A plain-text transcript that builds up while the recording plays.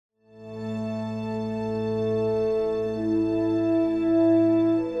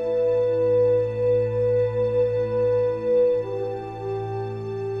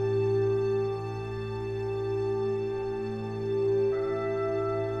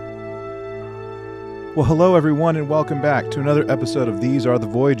Well, hello everyone, and welcome back to another episode of These Are the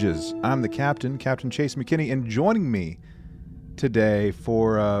Voyages. I'm the captain, Captain Chase McKinney, and joining me today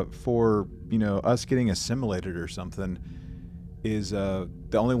for us getting assimilated or something is the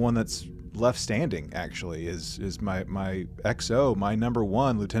only one that's left standing. Actually, is my XO, my number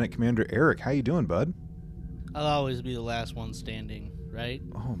one, Lieutenant Commander Eric. How you doing, bud? I'll always be the last one standing, right?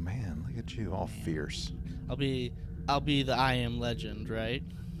 Oh man, look at you, all fierce. I'll be the I Am Legend, right?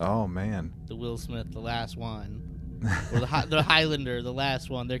 Oh man, The Will Smith, the last one, or the Highlander, the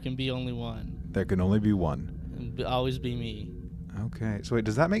last one. There can be only one. there can only be one. It'll always be me. Okay, so wait,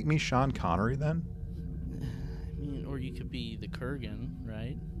 does that make me Sean Connery then? I mean, or you could be the Kurgan,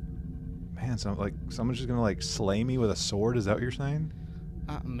 right? Man, so like someone's just gonna like slay me with a sword? Is that what you're saying?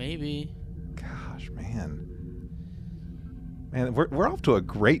 Maybe. Gosh, man, we're off to a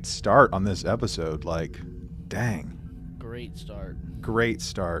great start on this episode. Like, dang, Great start. great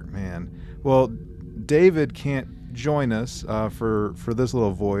start, man. Well, David can't join us for this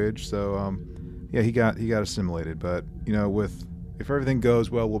little voyage, so yeah, he got assimilated. But if everything goes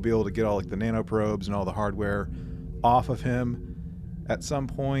well, we'll be able to get all like the nanoprobes and all the hardware off of him at some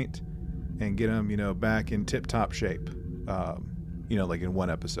point and get him back in tip-top shape. Like in one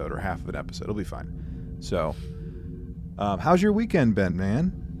episode or half of an episode. It'll be fine. So, how's your weekend been,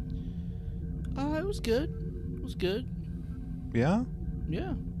 man? It was good. It was good. Yeah?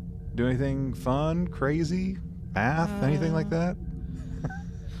 Yeah. Do anything fun, crazy, math, anything like that?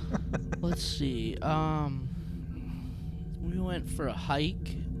 Let's see. We went for a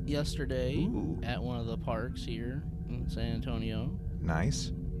hike yesterday Ooh. at one of the parks here in San Antonio.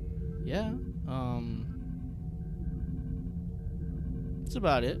 Nice. Yeah. That's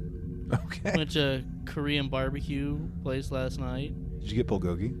about it. Okay. Went to a Korean barbecue place last night. Did you get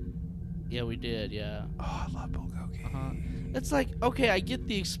bulgogi? Yeah, we did. Yeah. Oh, I love bulgogi. It's like, okay, I get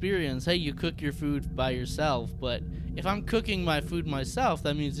the experience. Hey, you cook your food by yourself, but if I'm cooking my food myself,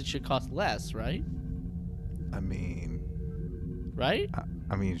 that means it should cost less, right? I mean, Right?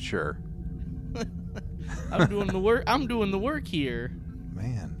 Sure. I'm doing the work. I'm doing the work here.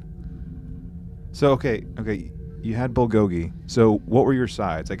 Man. So, okay, you had bulgogi. So, what were your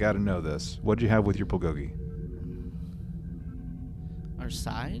sides? I got to know this. What did you have with your bulgogi? Our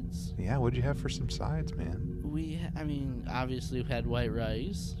sides? Yeah, what did you have for some sides, man? Obviously we had white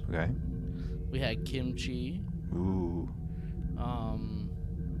rice. Okay. We had kimchi. Ooh.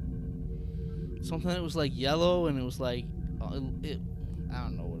 Something that was like yellow, and it was like, I don't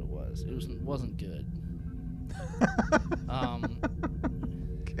know what it was. It wasn't good.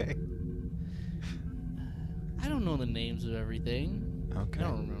 Okay. I don't know the names of everything. Okay. I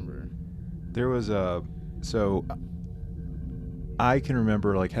don't remember. There was so I can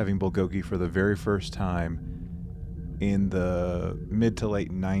remember like having bulgogi for the very first time in the mid to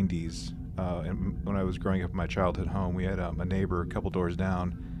late 90s. And when I was growing up in my childhood home, we had a neighbor a couple doors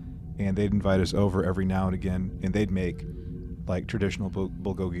down, and they'd invite us over every now and again, and they'd make like traditional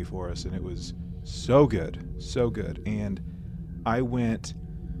bulgogi for us, and it was so good. And I went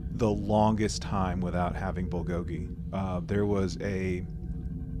the longest time without having bulgogi. There was I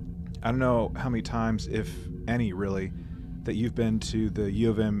don't know how many times, if any really, that you've been to the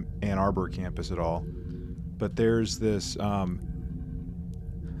U of M Ann Arbor campus at all, but there's this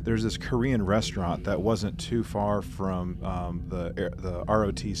Korean restaurant that wasn't too far from the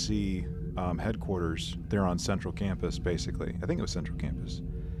ROTC headquarters there on Central Campus, basically. I think it was Central Campus.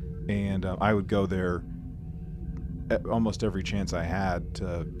 And I would go there at almost every chance I had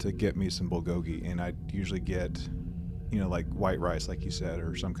to get me some bulgogi, and I'd usually get like white rice, like you said,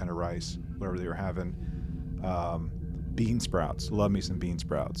 or some kind of rice, whatever they were having. Bean sprouts. Love me some bean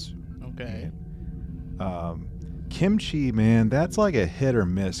sprouts. Okay. Kimchi, man, that's like a hit or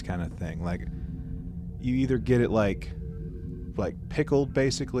miss kind of thing. Like, you either get it like pickled,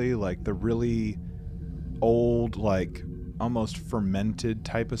 basically, like the really old, like almost fermented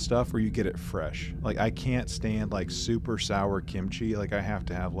type of stuff, or you get it fresh. Like, I can't stand like super sour kimchi. Like, I have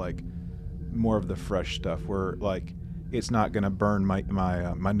to have like more of the fresh stuff where like it's not gonna burn my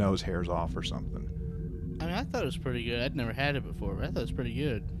nose hairs off or something. I thought it was pretty good. I'd never had it before, but I thought it was pretty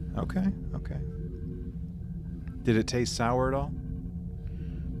good. Okay. Did it taste sour at all?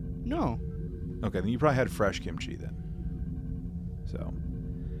 No. Okay, then you probably had fresh kimchi then.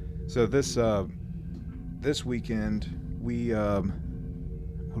 So this weekend we what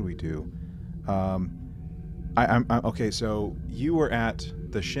do we do? I'm okay. So you were at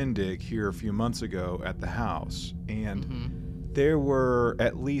the shindig here a few months ago at the house, and there were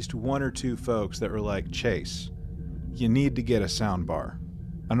at least one or two folks that were like, Chase, you need to get a sound bar.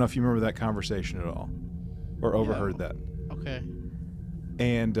 I don't know if you remember that conversation at all, or overheard that. Okay.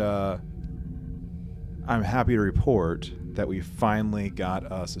 And I'm happy to report that we finally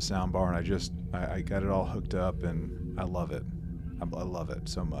got us a sound bar, and I got it all hooked up, and I love it. I love it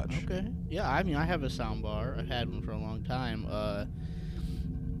so much. Okay. Yeah, I mean, I have a sound bar. I've had one for a long time.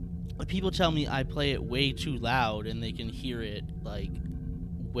 People tell me I play it way too loud, and they can hear it, like,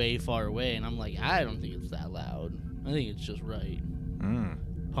 way far away, and I'm like, I don't think it's that loud. I think it's just right.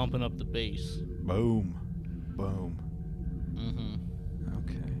 Pumping up the bass. Boom. Boom. Mm-hmm.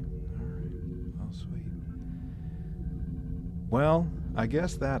 Okay. All right. Well, sweet. Well, I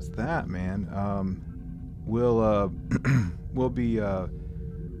guess that's that, man. We'll be, I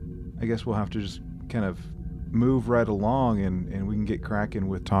guess we'll have to just kind of move right along, and we can get cracking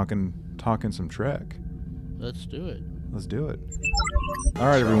with talking some Trek. Let's do it. Let's do it. All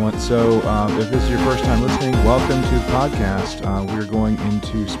right, everyone. So if this is your first time listening, welcome to the podcast. We're going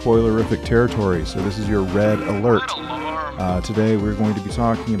into spoilerific territory, so this is your red alert. Today we're going to be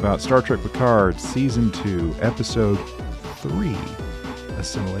talking about Star Trek Picard Season 2, Episode 3,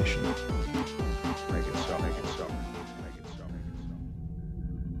 Assimilation. Make it so, make it so. Make it so, make it so.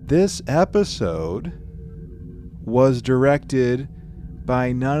 This episode was directed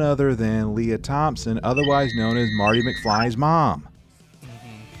by none other than Leah Thompson, otherwise known as Marty McFly's mom.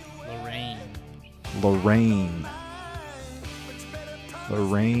 Lorraine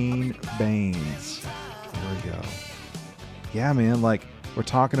Baines. There we go. Yeah, man, like, we're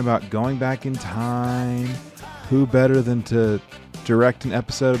talking about going back in time. Who better than to direct an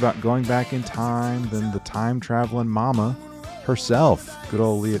episode about going back in time than the time-traveling mama herself? Good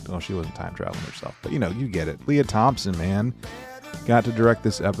old Leah. Well, she wasn't time-traveling herself, but, you know, you get it. Leah Thompson, man, got to direct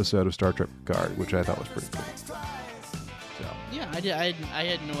this episode of Star Trek Picard, which I thought was pretty cool. So. Yeah, I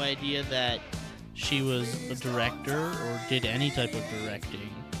had no idea that she was a director or did any type of directing.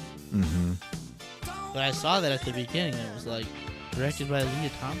 Mm-hmm. But I saw that at the beginning. It was like directed by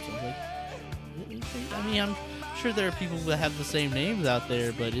Leah Thompson. Like, I mean, I'm sure there are people that have the same names out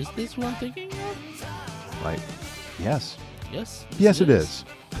there, but is this what I'm thinking of? Like, yes. Yes, it is.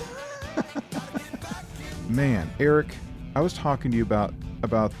 Man, Eric, I was talking to you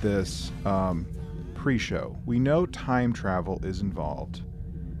about this pre-show. We know time travel is involved,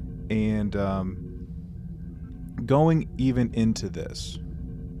 and going even into this,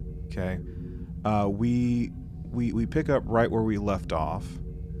 okay, we pick up right where we left off,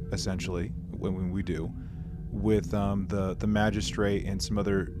 essentially, when we do, with the magistrate and some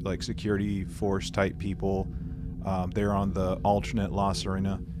other like security force type people. They're on the alternate La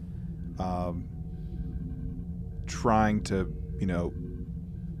Serena, trying to, you know,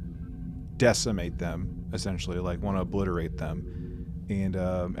 decimate them, essentially, like want to obliterate them. And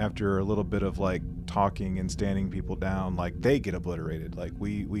after a little bit of like talking and standing people down, like they get obliterated. Like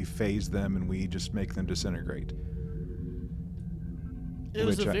we phase them and we just make them disintegrate. It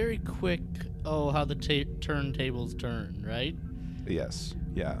was a very quick, how the turntables turn, right? Yes.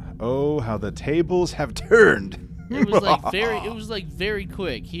 Yeah. Oh, how the tables have turned. It was like very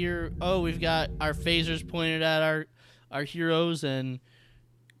quick. Here, we've got our phasers pointed at our heroes, and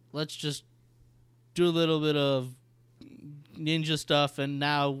let's just do a little bit of ninja stuff, and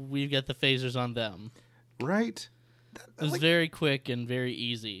now we've got the phasers on them. Right? It was very quick and very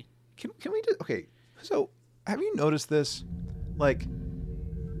easy. Can we just... Okay, so have you noticed this? Like,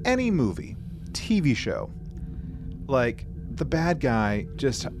 any movie, TV show, like, the bad guy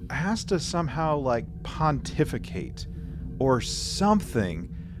just has to somehow, like, pontificate or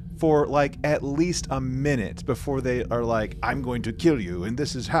something for, like, at least a minute before they are like, I'm going to kill you, and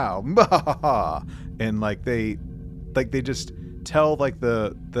this is how. And, like, they just tell, like,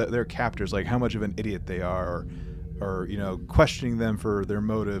 their captors, like, how much of an idiot they are, or you know, questioning them for their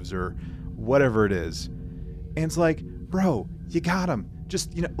motives or whatever it is. And it's like, bro, you got him.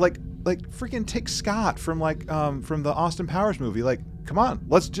 Just, you know, like freaking take Scott from from the Austin Powers movie. Like, come on,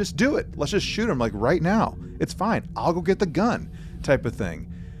 let's just do it. Let's just shoot him, like, right now. It's fine. I'll go get the gun, type of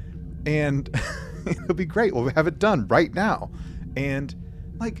thing. And it'll be great. We'll have it done right now. And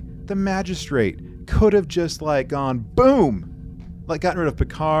like, the magistrate could have just like gone boom, like gotten rid of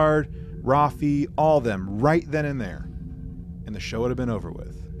Picard, Rafi, all of them right then and there, and the show would have been over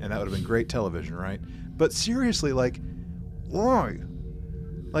with, and that would have been great television, right? But seriously, like, why?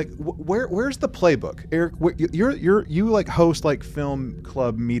 Like, where's the playbook, Eric? You like host like film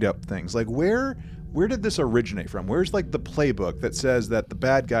club meetup things. Like, where did this originate from? Where's like the playbook that says that the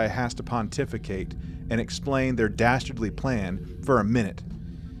bad guy has to pontificate and explain their dastardly plan for a minute?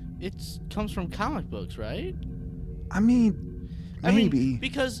 It comes from comic books, right? I mean, maybe.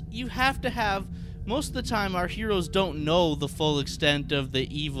 Because you have to have... Most of the time, our heroes don't know the full extent of the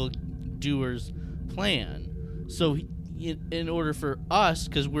evil doer's plan. So in order for us,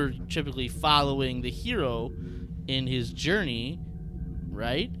 because we're typically following the hero in his journey,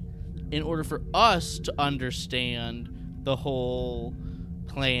 right? In order for us to understand the whole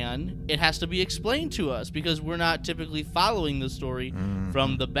plan, it has to be explained to us because we're not typically following the story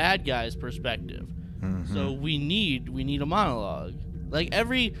from the bad guy's perspective. So we need a monologue. Like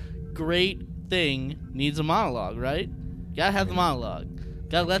every great thing needs a monologue, right? Gotta have the monologue.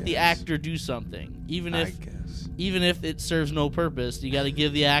 Gotta let the actor do something, even if it serves no purpose. You gotta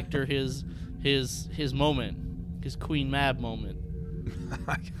give the actor his moment, his Queen Mab moment.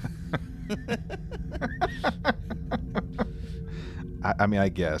 I mean, I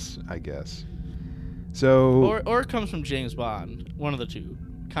guess. So, or it comes from James Bond, one of the two.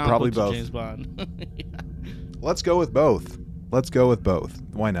 Probably both. James Bond. Yeah. Let's go with both.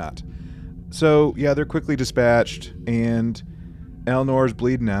 Why not? So, yeah, they're quickly dispatched, and Elnor's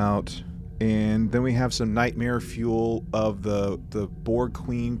bleeding out, and then we have some nightmare fuel of the Borg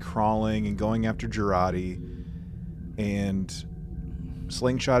Queen crawling and going after Jurati, and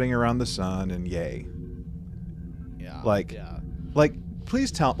slingshotting around the sun, and yay. Like,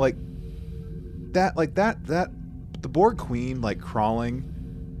 please tell, the Borg Queen, crawling,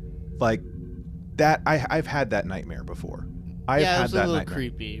 that, I've had that nightmare before. I've had it's that a little nightmare.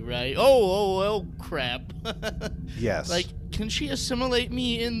 creepy, right? Oh, crap. Yes. Like, can she assimilate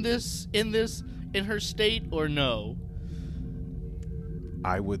me in her state, or no?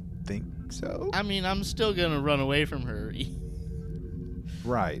 I would think so. I mean, I'm still gonna run away from her.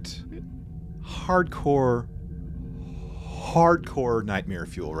 Right. Hardcore nightmare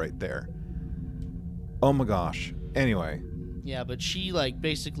fuel right there. Oh my gosh. Anyway. Yeah, but she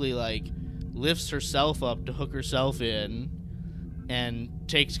basically lifts herself up to hook herself in and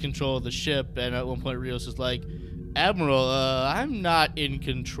takes control of the ship, and at one point Rios is like, Admiral, I'm not in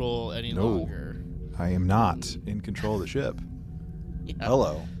control any longer. I am not in control of the ship. Yeah.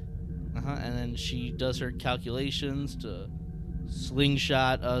 Hello. And then she does her calculations to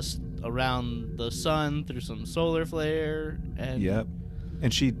slingshot us around the sun through some solar flare, and yep.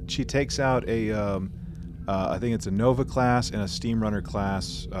 And she takes out a I think it's a Nova class and a Steamrunner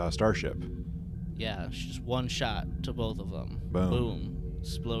class starship. Yeah, she's one shot to both of them. Boom.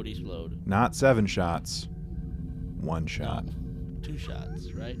 Splody. Not 7 shots. 1 shot. No. 2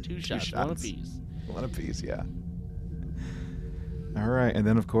 shots, right? 2 shots. One apiece, yeah. All right, and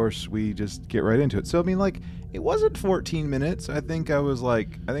then of course we just get right into it. So I mean, it wasn't 14 minutes. I think it was what?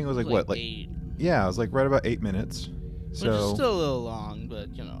 8. Yeah, it was right about 8 minutes. Which is still a little long, but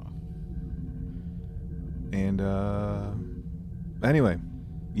And anyway,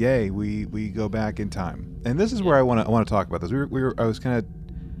 yay, we go back in time. And this is where I want to talk about this. I was kind of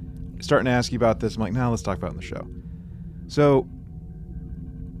starting to ask you about this. I'm like, let's talk about it on the show. So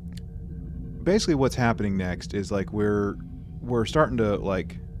basically what's happening next is we're starting to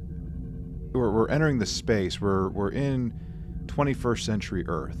we're entering the space. We're in 21st century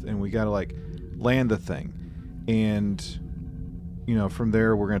Earth, and we got to land the thing. And from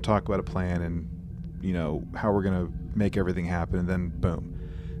there we're going to talk about a plan and how we're going to make everything happen, and then boom.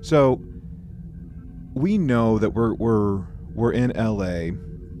 So we know that we're in LA,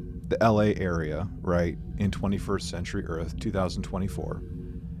 the LA area, right, in 21st century Earth, 2024.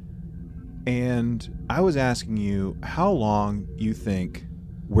 And I was asking you how long you think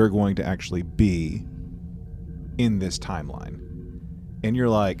we're going to actually be in this timeline. And you're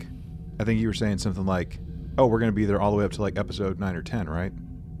like, I think you were saying something like, oh, we're going to be there all the way up to episode 9 or 10, right?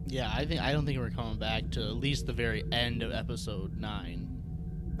 Yeah, I don't think we're coming back to at least the very end of episode 9.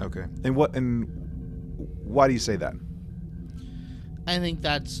 Okay. And why do you say that? I think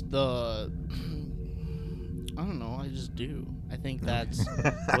that's I don't know, I just do. I think that's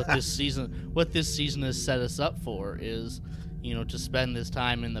what this season has set us up for is, to spend this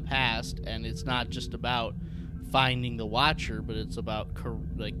time in the past, and it's not just about finding the Watcher, but it's about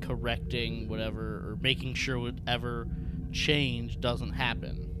correcting whatever, or making sure whatever change doesn't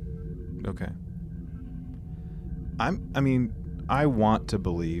happen. Okay. I want to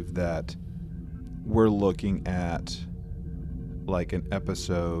believe that we're looking at an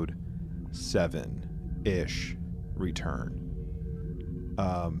episode 7-ish return.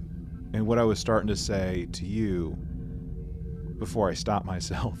 And what I was starting to say to you before I stopped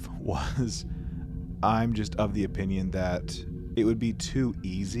myself was I'm just of the opinion that it would be too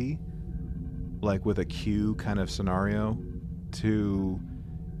easy, with a Q kind of scenario, to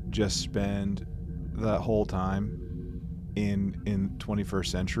just spend that whole time in 21st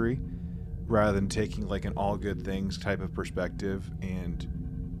century rather than taking an all good things type of perspective and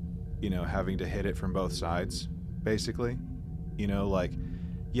having to hit it from both sides, basically.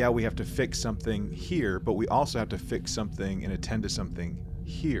 yeah, we have to fix something here, but we also have to fix something and attend to something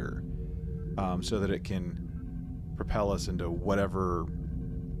here, so that it can propel us into whatever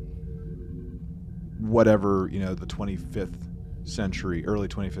the 25th century, early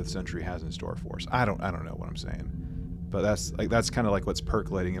 25th century has in store for us. I don't know what I'm saying, but that's kind of like what's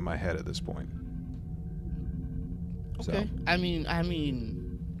percolating in my head at this point. Okay. So. I mean,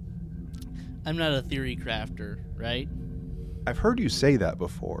 I'm not a theory crafter, right? I've heard you say that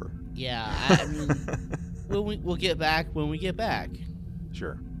before. Yeah, I mean, we'll get back when we get back.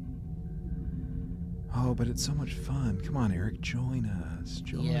 Sure. Oh, but it's so much fun. Come on, Eric, join us.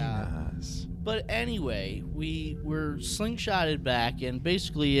 Join us. But anyway, we're slingshotted back, and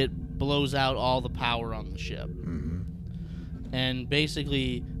basically it blows out all the power on the ship. Mm-hmm. And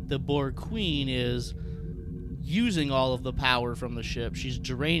basically, the Borg Queen is using all of the power from the ship. She's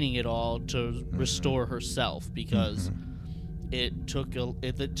draining it all to restore herself, because it took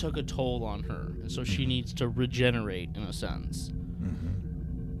a toll on her, and so she needs to regenerate in a sense.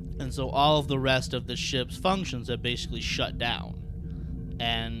 And so all of the rest of the ship's functions have basically shut down.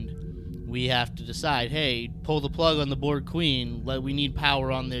 And we have to decide, hey, pull the plug on the Borg Queen, we need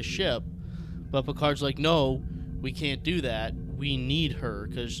power on this ship. But Picard's like, no, we can't do that. We need her,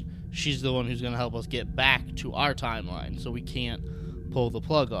 because she's the one who's going to help us get back to our timeline, so we can't pull the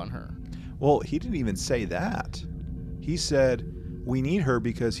plug on her. Well, he didn't even say that. He said, we need her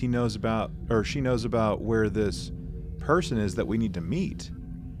because she knows about where this person is that we need to meet.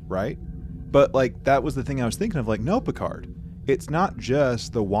 Right? But like, that was the thing I was thinking of, like, no, Picard, it's not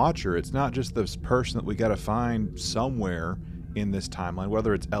just the Watcher, it's not just this person that we got to find somewhere in this timeline,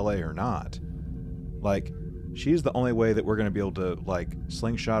 whether it's LA or not. Like, she's the only way that we're going to be able to, like,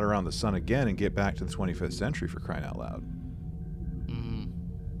 slingshot around the sun again and get back to the 25th century, for crying out loud.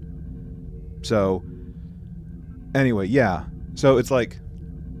 So anyway, yeah, so it's like,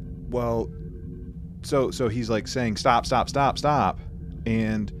 well, so he's like saying stop,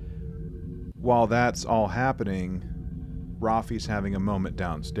 and while that's all happening, Rafi's having a moment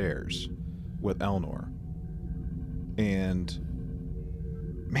downstairs with Elnor. And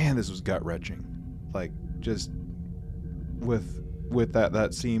man, this was gut-wrenching. Like, just with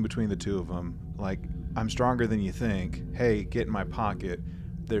that scene between the two of them, like, I'm stronger than you think. Hey, get in my pocket.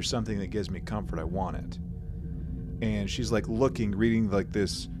 There's something that gives me comfort. I want it. And she's like reading like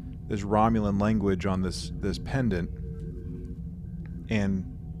this Romulan language on this pendant, and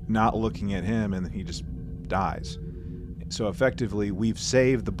not looking at him, and then he just dies. So effectively, we've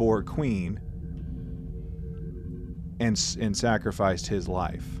saved the Borg Queen and sacrificed his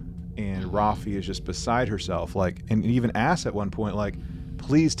life. And Rafi is just beside herself, like, and even asks at one point, like,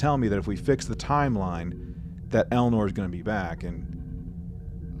 please tell me that if we fix the timeline, that Elnor is going to be back. And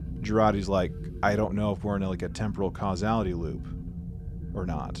Jurati's like, I don't know if we're in like a temporal causality loop or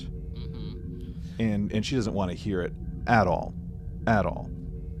not. And she doesn't want to hear it at all.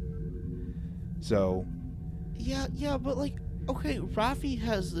 So yeah, but like, okay, Rafi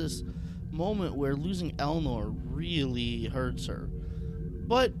has this moment where losing Elnor really hurts her.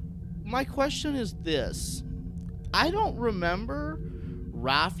 But my question is this: I don't remember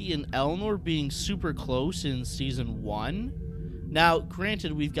Rafi and Elnor being super close in season 1. Now,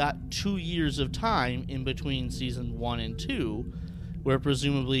 granted, we've got 2 years of time in between season 1 and 2, where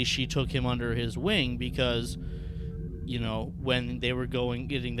presumably she took him under his wing because, you know, when they were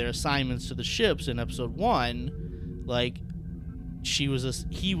getting their assignments to the ships in episode 1, like,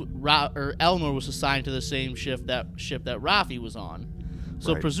 Elnor was assigned to the same ship that Rafi was on.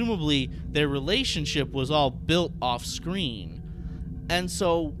 So right. Presumably their relationship was all built off screen. And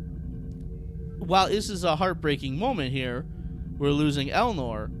so while this is a heartbreaking moment here, we're losing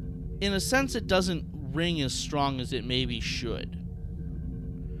Elnor, in a sense it doesn't ring as strong as it maybe should.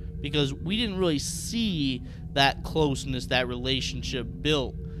 Because we didn't really see that closeness, that relationship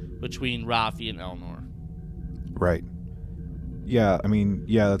built between Rafi and Elnor. Right. Yeah, I mean,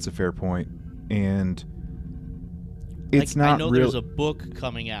 yeah, that's a fair point. And it's not I know there's a book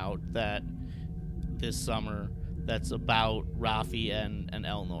coming out that this summer that's about Rafi and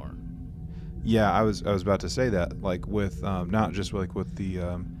Elnor. Yeah, I was about to say that, like, with not just like with the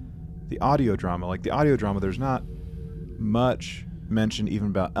audio drama. Like, the audio drama, there's not much mentioned even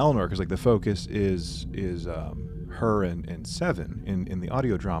about Elnor, because like the focus is her and Seven in the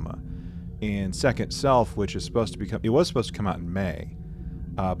audio drama. And Second Self, which is supposed to come out in May,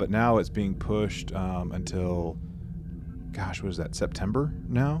 but now it's being pushed until, gosh, what is that, September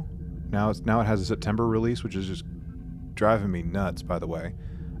now? Now it has a September release, which is just driving me nuts, by the way.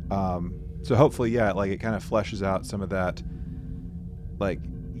 So hopefully, yeah, like, it kind of fleshes out some of that, like,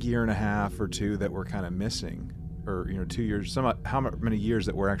 year and a half or two that we're kind of missing, or 2 years, how many years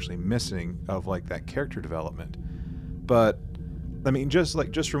that we're actually missing of like that character development. But I mean, just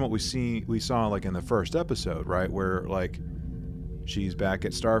from what we saw like in the first episode, right, where like she's back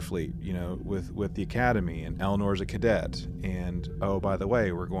at Starfleet, with the Academy, and Elnor's a cadet, and oh, by the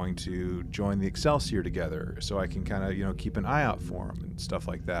way, we're going to join the Excelsior together, so I can kind of keep an eye out for him and stuff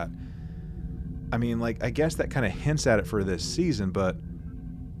like that. I mean, like, I guess that kind of hints at it for this season, but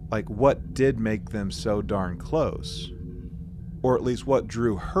like, what did make them so darn close? Or at least what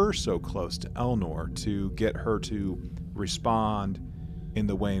drew her so close to Elnor to get her to respond in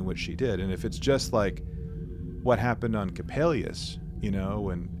the way in which she did? And if it's just like what happened on Coppelius,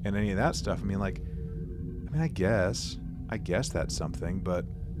 and any of that stuff, I mean, I guess that's something, but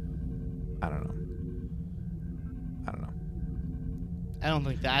I don't know. I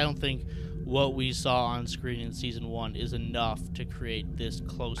don't think what we saw on screen in season 1 is enough to create this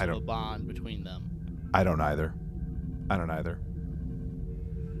close of a bond between them. I don't either.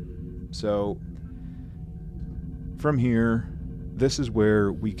 So from here, this is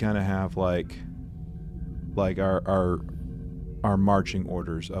where we kind of have like our marching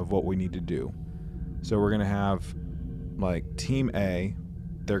orders of what we need to do. So we're going to have like Team A,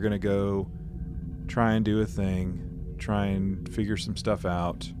 they're going to go try and do a thing, try and figure some stuff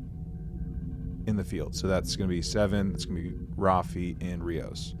out in the field. So that's going to be Seven, that's going to be Raffi and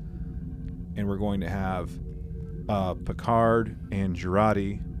Rios. And we're going to have Picard and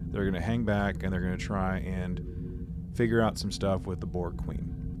Jurati. They're going to hang back and they're going to try and figure out some stuff with the Borg Queen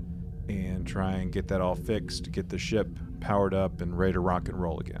and try and get that all fixed, get the ship powered up and ready to rock and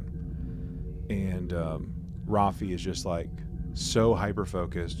roll again. And Raffi is just like so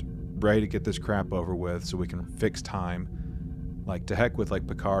hyper-focused, ready to get this crap over with so we can fix time. Like, to heck with like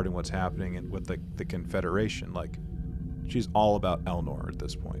Picard and what's happening and with the Confederation. Like, she's all about Elnor at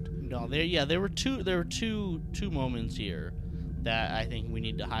this point. No, there were two moments here that I think we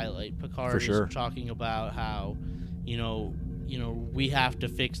need to highlight. Picard is talking about how, we have to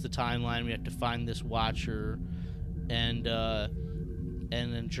fix the timeline, we have to find this Watcher, and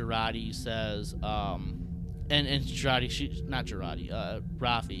then Jurati says, and Jurati,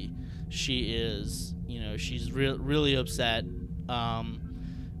 Raffi, she is, she's really upset,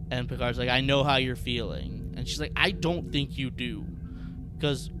 and Picard's like, I know how you're feeling, and she's like, I don't think you do,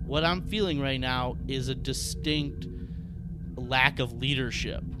 because what I'm feeling right now is a distinct lack of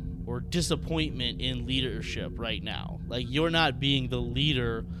leadership or disappointment in leadership right now. Like, you're not being the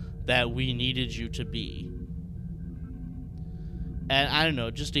leader that we needed you to be. And I don't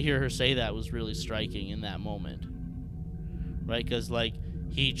know, just to hear her say that was really striking in that moment. Right? Because, like,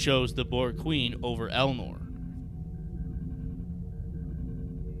 he chose the Borg Queen over Elnor.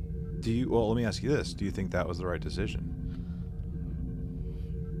 Well, let me ask you this. Do you think that was the right decision?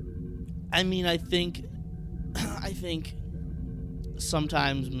 I mean, I think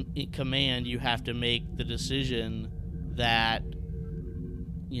sometimes in command you have to make the decision that,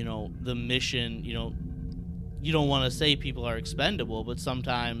 the mission, you don't want to say people are expendable, but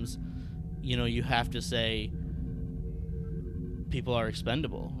sometimes, you have to say people are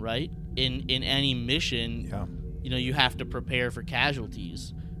expendable, right? In any mission, you have to prepare for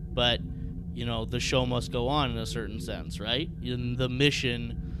casualties, but, the show must go on in a certain sense, right? The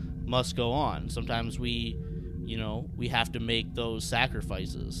mission must go on. Sometimes we have to make those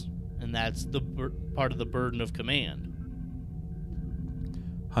sacrifices, and that's the part of the burden of command.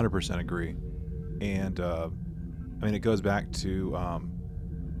 100% agree. And it goes back to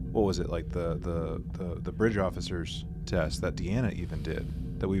what was it, like the bridge officers test that Deanna even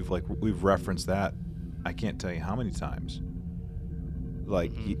did, that we've referenced that I can't tell you how many times.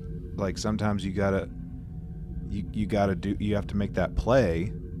 Like, like sometimes you have to make that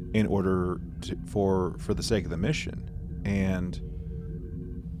play in order to, for the sake of the mission. And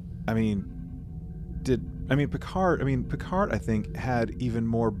Picard I think had even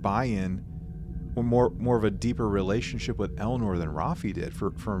more buy-in, or more of a deeper relationship with Elnor than Raffi did,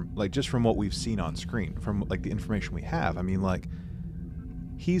 from what we've seen on screen, from like the information we have. I mean, like,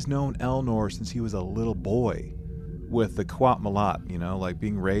 he's known Elnor since he was a little boy with the Qowat Milat, like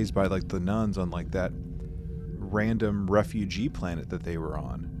being raised by like the nuns on like that random refugee planet that they were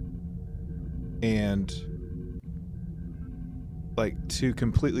on. And like, to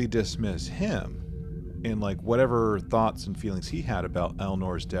completely dismiss him in like whatever thoughts and feelings he had about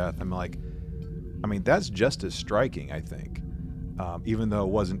Elnor's death, that's just as striking, I think, even though it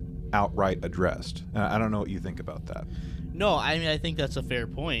wasn't outright addressed. I don't know what you think about that. No, I think that's a fair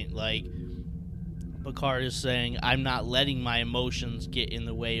point. Like, Picard is saying, I'm not letting my emotions get in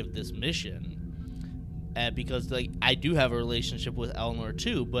the way of this mission. because like I do have a relationship with Elnor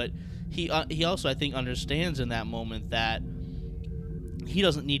too, but he also I think understands in that moment that he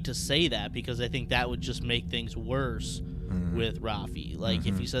doesn't need to say that, because I think that would just make things worse with Rafi. Like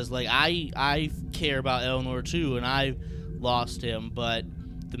if he says like I care about Elnor too and I've lost him, but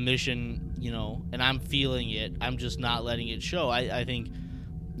the mission, you know, and I'm feeling it, I'm just not letting it show. I think,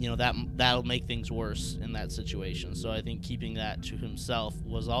 you know, that'll make things worse in that situation. So I think keeping that to himself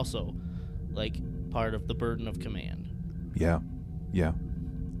was also like part of the burden of command. Yeah. You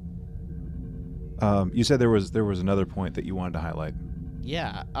said there was another point that you wanted to highlight.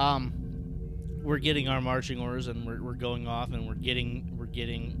 Yeah. We're getting our marching orders and we're going off and we're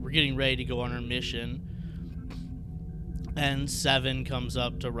getting ready to go on our mission. And Seven comes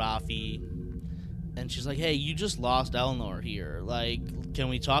up to Rafi and she's like, "Hey, you just lost Elnor here. Like, can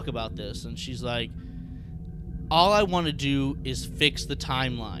we talk about this?" And she's like, "All I want to do is fix the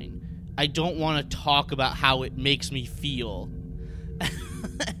timeline. I don't want to talk about how it makes me feel."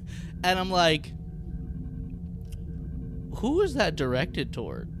 And I'm like, who is that directed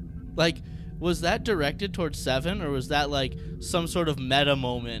toward? Like, was that directed towards Seven, or was that like some sort of meta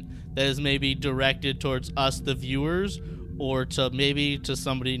moment that is maybe directed towards us, the viewers, or to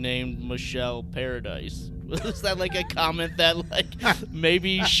somebody named Michelle Paradise? Was that like a comment that like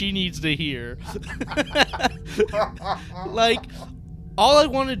maybe she needs to hear? Like, all I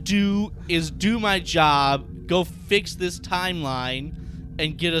want to do is do my job, go fix this timeline,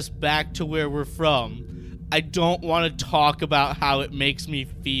 and get us back to where we're from. I don't want to talk about how it makes me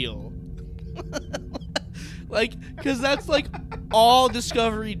feel. Like, because that's like all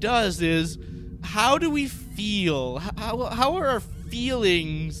Discovery does is, how do we feel? How are our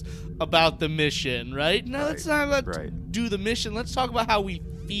feelings about the mission, right? No, let's not do the mission. Let's talk about how we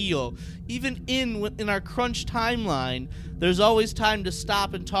feel. Even in our crunch timeline, there's always time to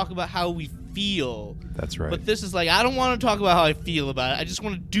stop and talk about how we feel. That's right. But this is like, I don't want to talk about how I feel about it. I just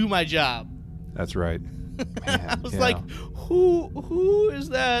want to do my job. That's right. Man, I was like, who is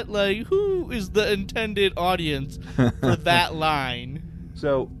that? Like, who is the intended audience for that line?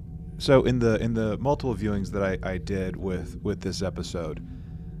 So in the multiple viewings that I did with this episode,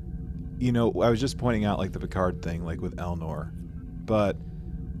 you know, I was just pointing out like the Picard thing, like with Elnor, but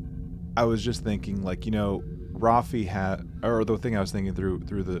I was just thinking, like, you know, Rafi or the thing I was thinking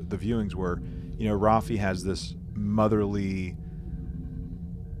through the viewings were, you know, Rafi has this motherly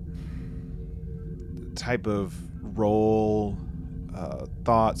type of role,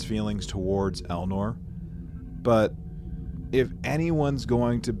 thoughts, feelings towards Elnor, but if anyone's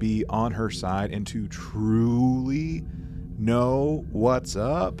going to be on her side and to truly know what's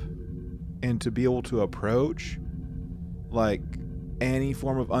up and to be able to approach like any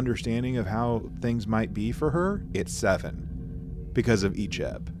form of understanding of how things might be for her, it's Seven, because of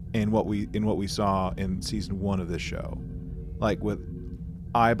Icheb and what we saw in season 1 of this show, like with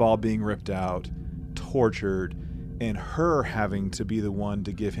eyeball being ripped out, tortured, and her having to be the one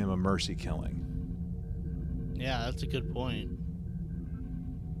to give him a mercy killing. Yeah, that's a good point.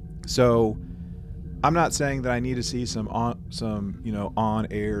 So I'm not saying that I need to see some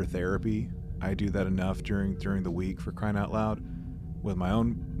on-air therapy. I do that enough during the week, for crying out loud, with my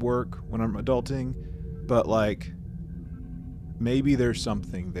own work when I'm adulting. But like, maybe there's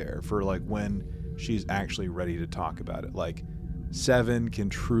something there for like when she's actually ready to talk about it. Like, Seven can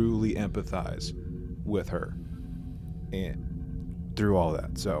truly empathize with her and through all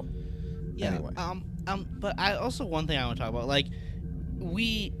that. So yeah, anyway. But I also, one thing I want to talk about, like,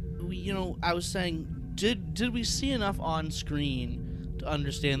 we you know, I was saying, did we see enough on screen to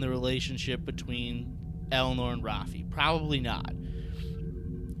understand the relationship between Elnor and Rafi? Probably not.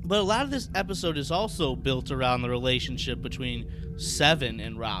 But a lot of this episode is also built around the relationship between Seven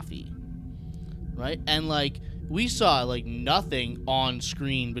and Rafi, right? And like, we saw like nothing on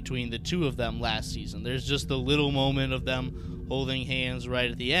screen between the two of them last season. There's just the little moment of them holding hands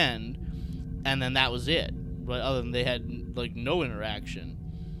right at the end, and then that was it. But other than they had like no interaction.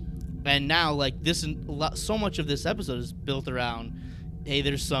 And now, like, so much of this episode is built around, hey,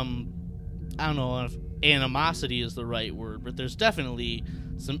 there's some, I don't know if animosity is the right word, but there's definitely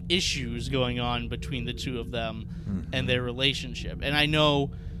some issues going on between the two of them and their relationship. And I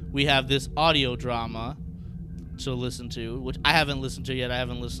know we have this audio drama to listen to, which I haven't listened to yet. I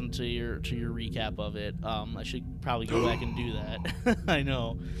haven't listened to your recap of it. I should probably go back and do that. I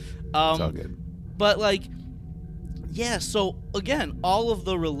know. It's all good. But like, yeah, so again, all of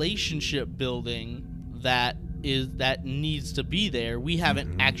the relationship building that needs to be there, we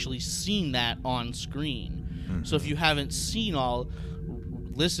haven't actually seen that on screen. So if you haven't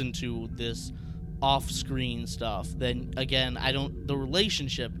listened to this, off-screen stuff, then again, the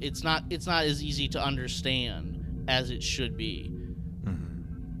relationship, it's not as easy to understand as it should be.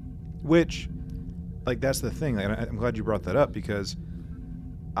 Mm-hmm. Which, like, that's the thing. Like, I'm glad you brought that up, because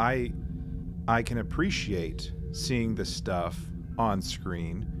I can appreciate seeing the stuff on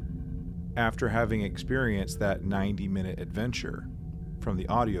screen after having experienced that 90-minute adventure from the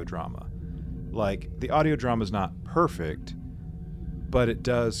audio drama. Like, the audio drama is not perfect, but it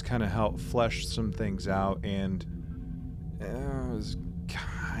does kind of help flesh some things out, and it was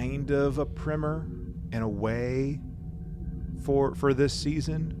kind of a primer in a way for this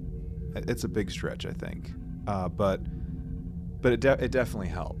season. It's a big stretch, I think, but it definitely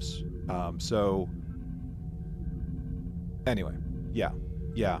helps. So anyway, yeah.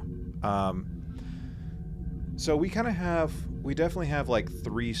 So we definitely have like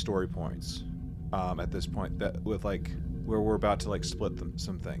 3 story points at this point, that with like where we're about to like split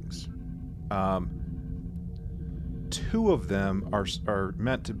some things. 2 of them are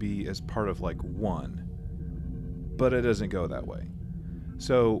meant to be as part of like one, but it doesn't go that way.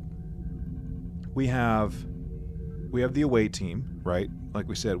 So we have the away team, right? Like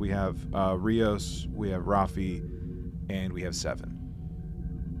we said, we have Rios, we have Rafi, and we have Seven.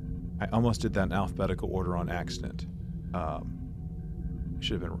 I almost did that in alphabetical order on accident.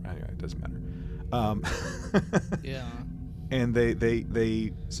 Should have been, anyway, it doesn't matter. Yeah. And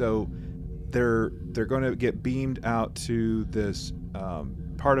so they're going to get beamed out to this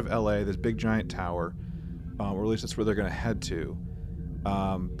part of LA, this big giant tower, or at least that's where they're going to head to.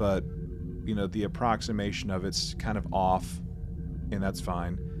 But you know, the approximation of it's kind of off, and that's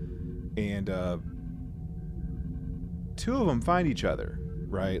fine. And 2 of them find each other,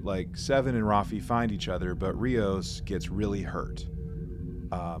 right? Like Seven and Rafi find each other, but Rios gets really hurt.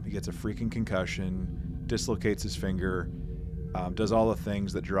 He gets a freaking concussion, dislocates his finger, does all the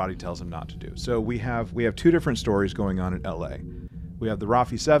things that Jurati tells him not to do. So we have 2 different stories going on in LA. We have the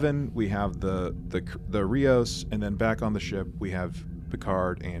Rafi 7, we have the Rios, and then back on the ship we have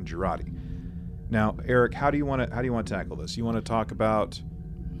Picard and Jurati. Now, Eric, how do you want to tackle this? You want to talk about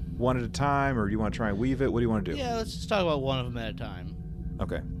one at a time, or do you want to try and weave it? What do you want to do? Yeah, let's just talk about one of them at a time.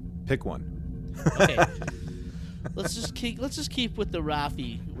 Okay, pick one. Okay. Let's just keep with the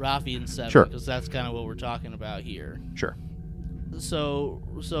Rafi and Seven, Sure, because that's kind of what we're talking about here. Sure. So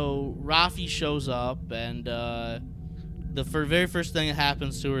Rafi shows up, and the very first thing that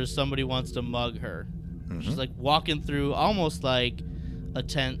happens to her is somebody wants to mug her. Mm-hmm. She's like walking through almost like a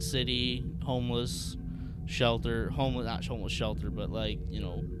tent city, homeless shelter, not homeless shelter, but like, you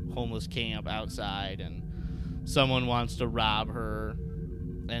know, homeless camp outside, and someone wants to rob her,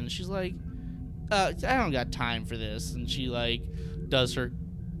 and she's like, I don't got time for this, and she like does her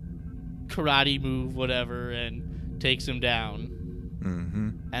karate move, whatever, and takes him down. Mm-hmm.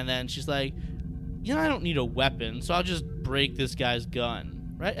 And then she's like, you know, I don't need a weapon, so I'll just break this guy's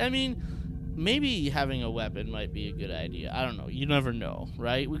gun, right? I mean, maybe having a weapon might be a good idea. I don't know. You never know,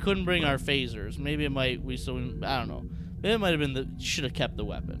 right? We couldn't bring our phasers. Maybe it might. I don't know. Maybe it might have been should have kept the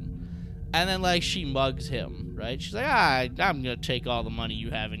weapon. And then like she mugs him, right? She's like, I'm gonna take all the money you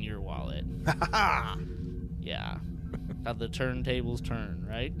have in your wallet. Yeah. How the turntables turn,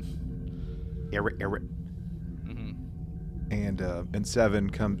 right? Eric. Mm-hmm. And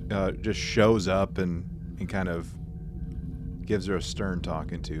Seven just shows up and kind of gives her a stern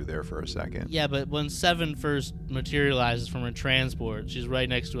talking to there for a second. Yeah, but when Seven first materializes from her transport, she's right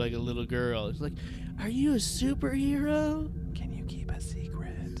next to like a little girl. She's like, "Are you a superhero? Can you keep a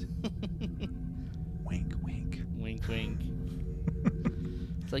secret?" Wink, wink. Wink, wink.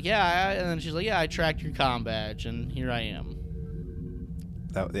 It's like, yeah, and then she's like, yeah, I tracked your comm badge, and here I am.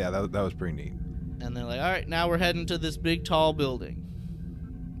 That was pretty neat. And they're like, all right, now we're heading to this big, tall building.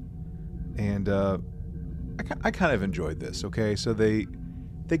 And I kind of enjoyed this. Okay, so they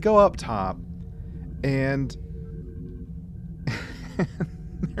go up top, and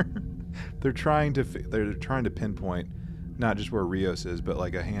they're trying to pinpoint not just where Rios is, but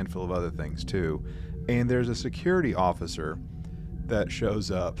like a handful of other things too. And there's a security officer that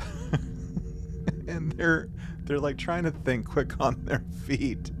shows up, and they're like trying to think quick on their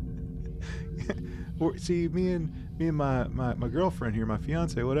feet. See, me and my girlfriend here, my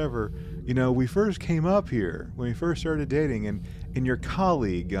fiance, whatever, you know, we first came up here when we first started dating, and your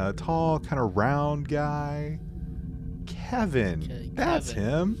colleague, tall, kind of round guy, Kevin. That's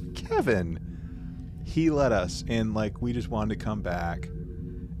him, Kevin. He let us, and like we just wanted to come back,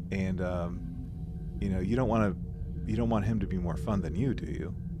 and you know, you don't want him to be more fun than you, do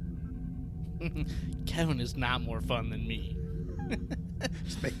you? Kevin is not more fun than me.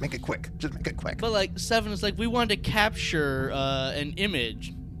 Just make it quick. Just make it quick. But like Seven is like, we wanted to capture an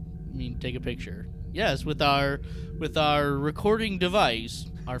image. I mean, take a picture. Yes, with our recording device,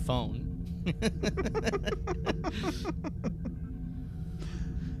 our phone.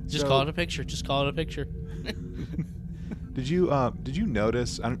 Just call it a picture. Just call it a picture. Did you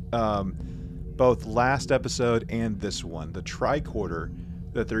notice both last episode and this one, the tricorder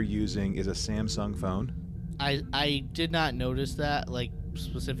that they're using is a Samsung phone? I did not notice that like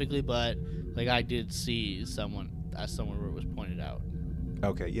specifically, but like I did see somewhere where it was pointed out.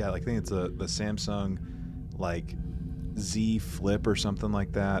 Okay, yeah, like I think it's the Samsung like Z Flip or something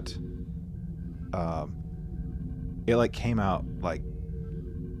like that. It like came out like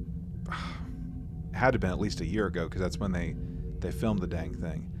had to have been at least a year ago because that's when they filmed the dang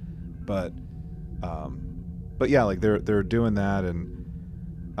thing. But yeah, like they're doing that, and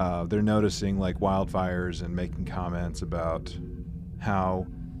they're noticing like wildfires and making comments about how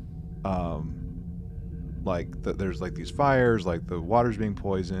there's like these fires, like the water's being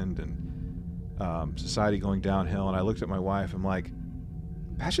poisoned, and society going downhill. And I looked at my wife, I'm like,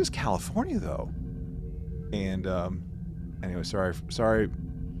 that's just California though. And anyway, sorry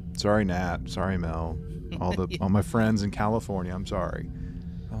Nat, sorry Mel, all my friends in California, I'm sorry.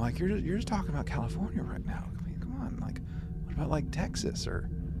 I'm like, you're just talking about California right now. I mean, come on, like what about like Texas or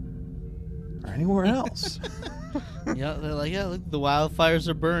anywhere else? Yeah, they're like, yeah, look, the wildfires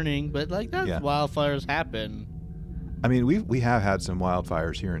are burning, but like wildfires happen. I mean, we have had some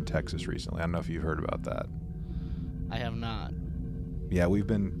wildfires here in Texas recently. I don't know if you've heard about that. I have not. Yeah,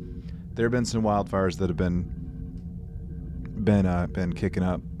 there have been some wildfires that have been kicking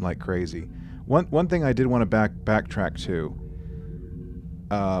up like crazy. One thing I did want to backtrack to,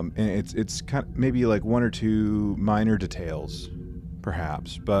 and it's kind of maybe like one or two minor details,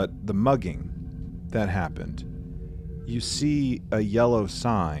 perhaps, but the mugging that happened. You see a yellow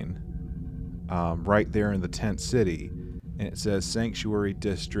sign right there in the tent city, and it says Sanctuary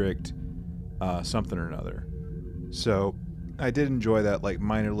District something or another. So I did enjoy that like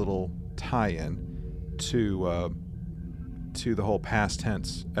minor little tie-in to the whole past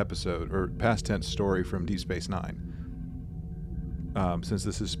tense episode or past tense story from Deep Space Nine. Since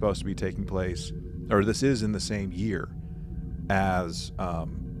this is supposed to be taking place, or this is in the same year as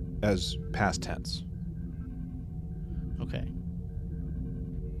past tense. Okay.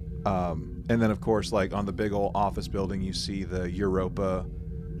 And then of course, like on the big old office building, you see the Europa,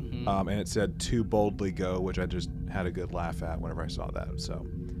 and it said "To boldly go," which I just had a good laugh at whenever I saw that. So,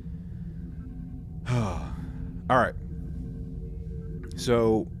 all right.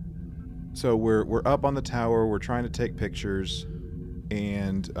 So we're up on the tower. We're trying to take pictures,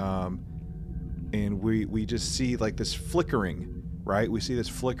 and we just see like this flickering, right? We see this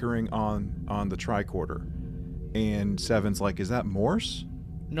flickering on the tricorder, and Seven's like, "Is that Morse?"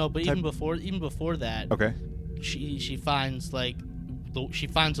 No, but even before that, okay, she finds like she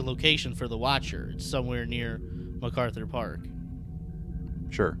finds a location for the Watcher. It's somewhere near MacArthur Park.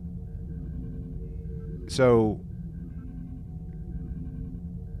 Sure. So,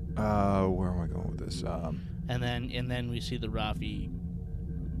 where am I going with this? And then we see the Rafi.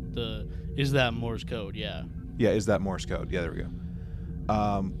 Is that Morse code? Yeah. Yeah, is that Morse code? Yeah, there we go.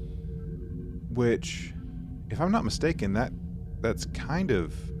 Which, if I'm not mistaken, that's kind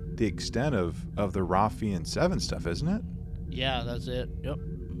of the extent of the Rafi and Seven stuff, isn't it? Yeah, that's it. Yep.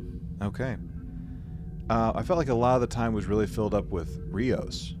 Okay. I felt like a lot of the time was really filled up with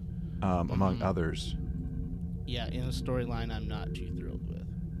Rios, among others. Yeah, in the storyline, I'm not too thrilled with.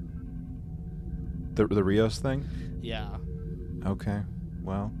 The Rios thing? Yeah. Okay.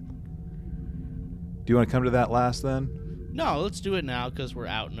 Well, do you want to come to that last then? No, let's do it now because we're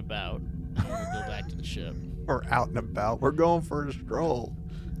out and about. And we'll go back to the ship. We're out and about. We're going for a stroll.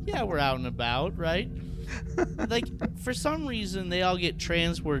 Yeah, we're out and about, right? Like, for some reason, they all get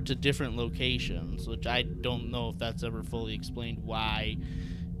transported to different locations, which I don't know if that's ever fully explained why,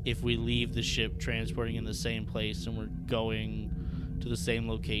 if we leave the ship transporting in the same place and we're going to the same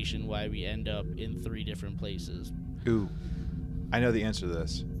location, why we end up in 3 different places. Ooh, I know the answer to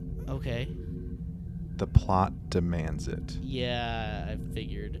this. Okay. The plot demands it. Yeah, I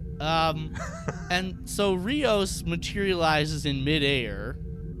figured. And so Rios materializes in midair,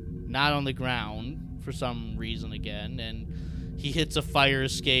 not on the ground for some reason again, and he hits a fire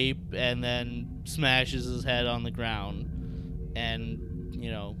escape and then smashes his head on the ground, and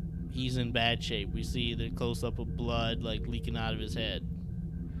he's in bad shape. We see the close-up of blood like leaking out of his head.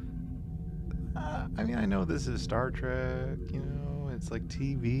 I mean, I know this is Star Trek, it's like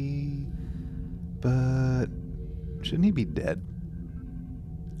TV, but shouldn't he be dead?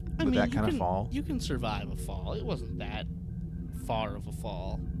 With that kind of fall? You can survive a fall. It wasn't that far of a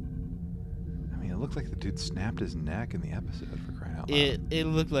fall. I mean, it looked like the dude snapped his neck in the episode, for crying out loud. It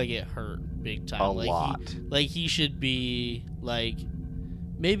looked like it hurt big time. A like lot. He should be like,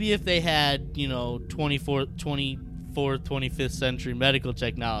 maybe if they had 24th, 25th century medical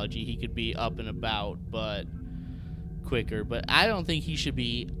technology, he could be up and about, but quicker. But I don't think he should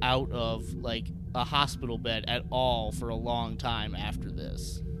be out of like a hospital bed at all for a long time after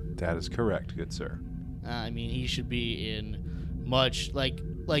this. That is correct, good sir. I mean, he should be in much like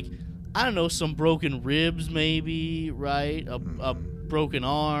I don't know, some broken ribs maybe, right? A broken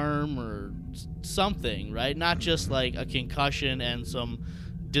arm or something, right? Not just like a concussion and some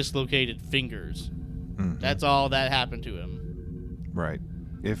dislocated fingers. That's all that happened to him. Right.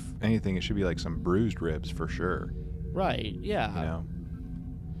 If anything, it should be like some bruised ribs for sure. Right, yeah.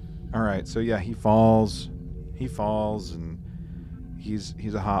 All right, so yeah, he falls and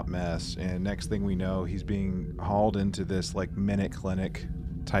he's a hot mess, and next thing we know, he's being hauled into this like minute clinic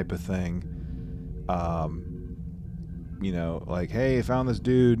type of thing. Like, hey, I found this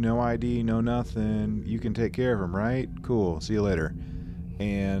dude, no ID, no nothing. You can take care of him, right? Cool. See you later.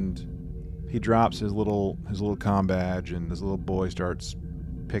 And he drops his little comm badge, and this little boy starts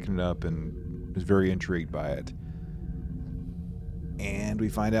picking it up and is very intrigued by it. And we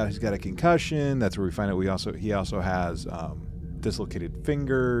find out he's got a concussion. That's where we find out he also has dislocated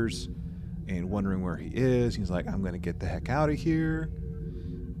fingers, and wondering where he is. He's like, I'm going to get the heck out of here.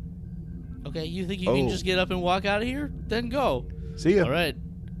 Okay, you think you can just get up and walk out of here? Then go. See ya. All right.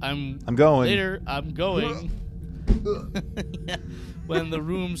 I'm going. Later, I'm going. Yeah. When the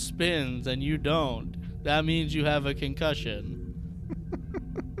room spins and you don't, that means you have a concussion.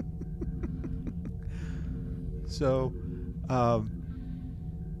 So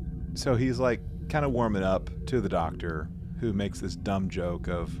he's like kind of warming up to the doctor, who makes this dumb joke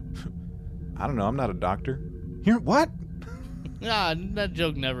of, I don't know, I'm not a doctor. Here, what? Nah, that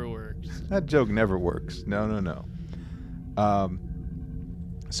joke never works. That joke never works. No.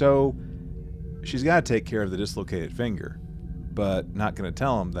 So she's got to take care of the dislocated finger, but not going to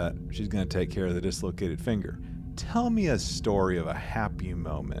tell him that she's going to take care of the dislocated finger. Tell me a story of a happy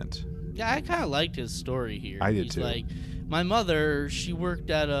moment. Yeah, I kind of liked his story here. I did He's too. like, my mother, she worked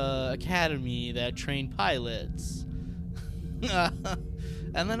at a academy that trained pilots.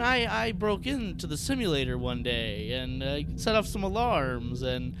 And then I broke into the simulator one day and set off some alarms,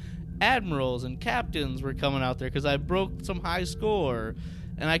 and admirals and captains were coming out there because I broke some high score,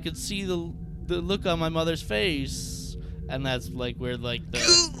 and I could see the look on my mother's face, and that's like where like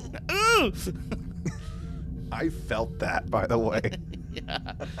the I felt that, by the way.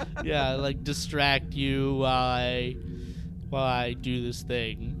 yeah, like distract you while I do this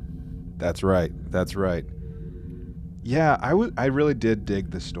thing. That's right. Yeah, I really did dig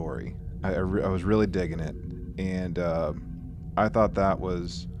the story. I was really digging it, and I thought that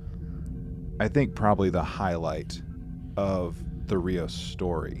was, I think, probably the highlight of the Rios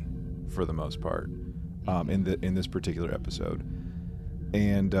story for the most part, in this particular episode.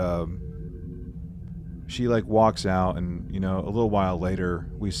 And she like walks out, and a little while later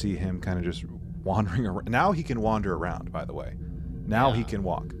we see him kind of just wandering around. Now he can wander around, by the way. Now he can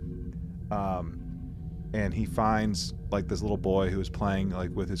walk. And he finds like this little boy who is playing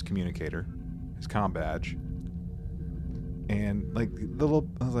like with his communicator, his comm badge. And like I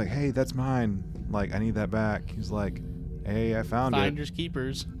was like, hey, that's mine. Like, I need that back. He's like, hey, I found it. Finders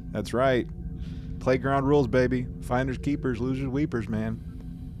keepers. That's right. Playground rules, baby. Finders keepers, losers weepers, man.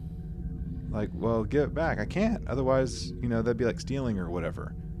 Like, well, give it back. I can't. Otherwise, that'd be like stealing or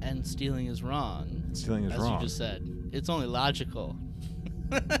whatever. And stealing is wrong. Stealing is wrong. As you just said. It's only logical.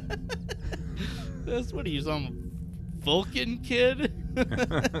 That's what are you, some Vulcan kid?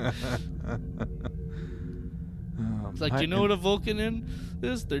 It's like, do you know what a Vulcan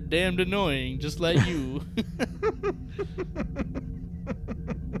is? They're damned annoying, just like you.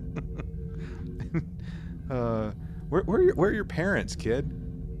 Where are your parents,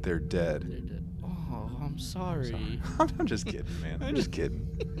 kid? They're dead. They're dead. Oh, I'm sorry. I'm just kidding, man. I'm just kidding.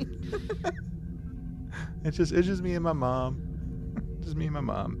 It's just me and my mom. Just me and my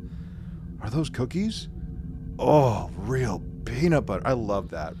mom. Are those cookies? Oh, real peanut butter. I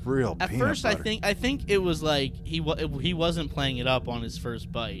love that. Real At peanut first, butter. I think it was like he wasn't playing it up on his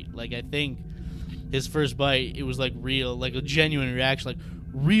first bite. Like, I think his first bite, it was like real, like a genuine reaction, like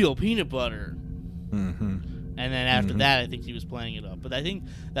real peanut butter. Mm-hmm. And then after that, I think he was playing it up. But I think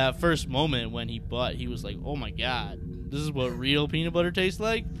that first moment when he was like, oh my god, this is what real peanut butter tastes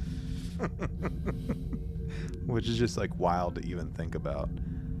like? Which is just like wild to even think about.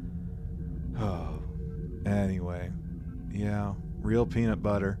 Oh, anyway, yeah, real peanut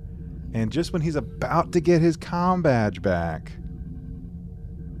butter. And just when he's about to get his comm badge back,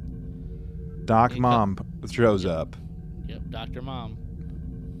 Doc Mom shows up. Yep, Dr. Mom.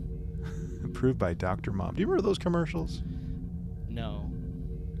 Approved by Dr. Mom. Do you remember those commercials? No.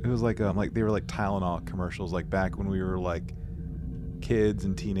 It was like they were like Tylenol commercials, like back when we were like kids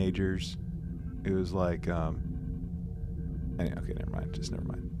and teenagers. It was like okay, never mind. Just never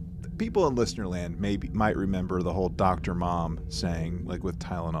mind. People in listener land might remember the whole Dr. Mom saying, like, with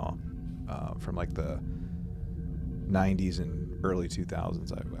Tylenol from like the 90s and early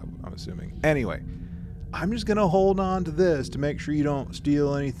 2000s, I'm assuming. Anyway, I'm just gonna hold on to this to make sure you don't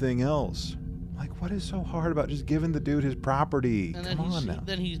steal anything else. Like, what is so hard about just giving the dude his property? And Come on now.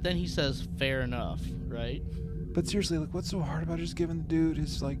 Then he says, fair enough, right? But seriously, like, what's so hard about just giving the dude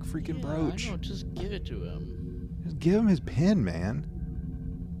his, like, freaking brooch? I know, just give it to him. Just give him his pin, man.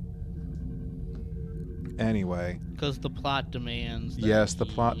 Anyway. Because the plot demands. Yes, the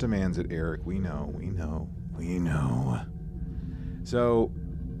plot demands it, Eric. We know. So,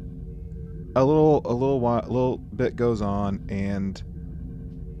 a little bit goes on, and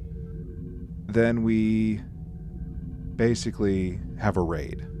then we basically have a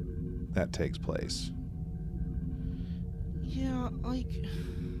raid that takes place. Yeah, like...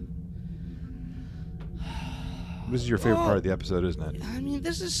 This is your favorite part of the episode, isn't it? I mean,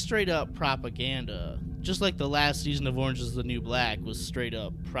 this is straight up propaganda. Just like the last season of Orange is the New Black was straight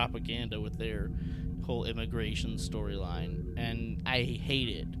up propaganda with their whole immigration storyline. And I hate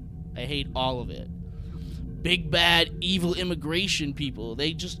it. I hate all of it. Big bad evil immigration people.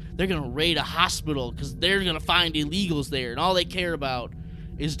 They're gonna raid a hospital because they're gonna find illegals there, and all they care about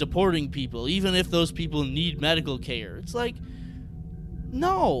is deporting people, even if those people need medical care. It's like,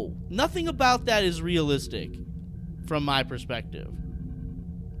 no, nothing about that is realistic from my perspective.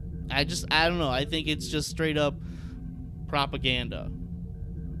 I don't know. I think it's just straight up propaganda.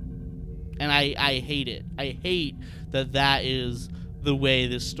 And I hate it. I hate that is the way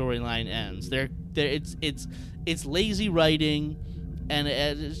this storyline ends. It's lazy writing, and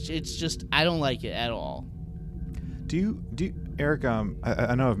it's just, I don't like it at all. Do you Eric?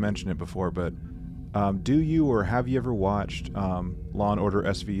 I know I've mentioned it before, but do you or have you ever watched Law and Order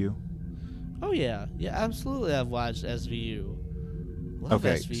SVU? Oh yeah, absolutely. I've watched SVU. Love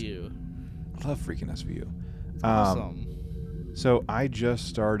SVU. Love freaking SVU. Awesome. So I just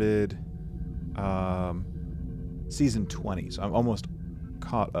started season 20, so I'm almost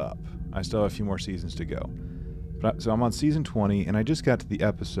caught up. I still have a few more seasons to go. So I'm on season 20, and I just got to the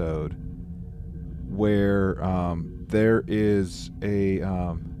episode where there is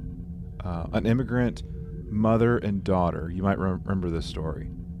an immigrant mother and daughter. You might remember this story.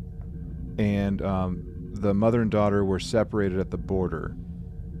 And the mother and daughter were separated at the border,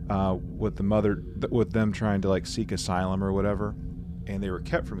 with them trying to like seek asylum or whatever, and they were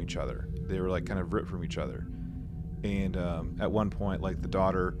kept from each other. They were like kind of ripped from each other. And at one point, like the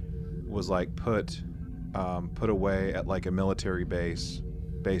daughter was like put away at like a military base,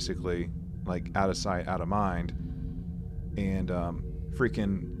 basically like out of sight, out of mind. And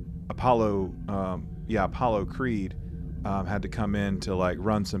freaking Apollo Creed had to come in to like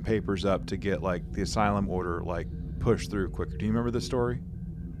run some papers up to get like the asylum order like pushed through quicker. Do you remember this story?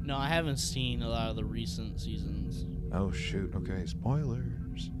 No, I haven't seen a lot of the recent seasons. Oh shoot, okay,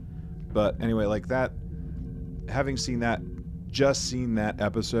 spoilers. But anyway, like that, having seen that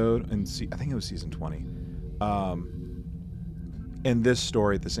episode, and I think it was season 20, and this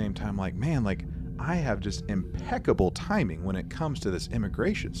story at the same time, like, man, like I have just impeccable timing when it comes to this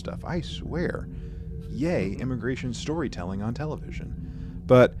immigration stuff, I swear. Yay, immigration storytelling on television.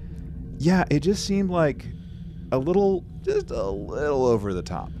 But yeah, it just seemed like just a little over the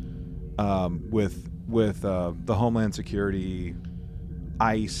top with the Homeland Security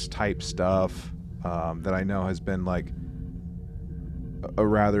ICE type stuff that I know has been like a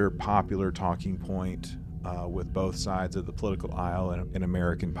rather popular talking point with both sides of the political aisle in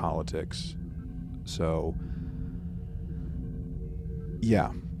American politics. So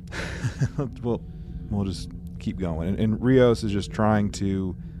yeah, we'll just keep going. And Rios is just trying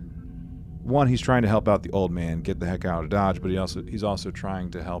to, he's trying to help out the old man get the heck out of Dodge, but he's also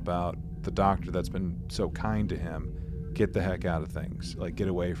trying to help out the doctor that's been so kind to him get the heck out of things, like get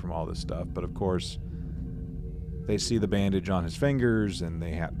away from all this stuff. But of course, they see the bandage on his fingers, and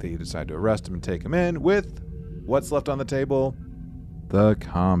they decide to arrest him and take him in with what's left on the table, the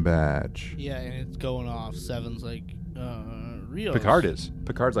comm badge. Yeah, and it's going off. Seven's like, Rios.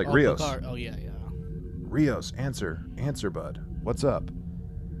 Picard's like, Rios. Picard. Oh yeah. Rios, answer, bud. What's up?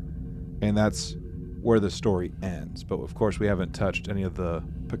 And that's where the story ends. But of course, we haven't touched any of the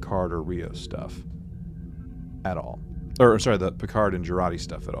Picard or Rios stuff at all. Or sorry, the Picard and Jurati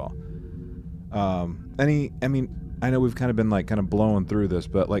stuff at all. I know we've kind of been like kind of blowing through this,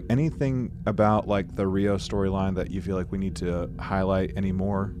 but like anything about like the Rio storyline that you feel like we need to highlight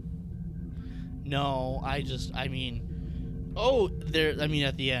anymore? No, I mean, oh, I mean,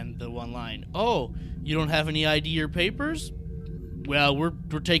 at the end, the one line, oh, you don't have any ID or papers? Well, we're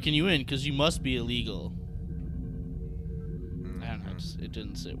taking you in because you must be illegal. I don't know, it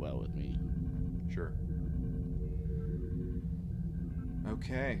didn't sit well with me. Sure.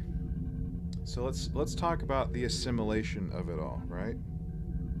 Okay. So let's talk about the assimilation of it all, right?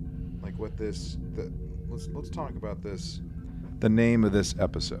 Like what let's talk about this, the name of this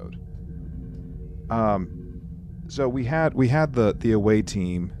episode. So we had the away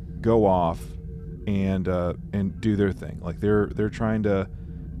team go off and do their thing. Like they're trying to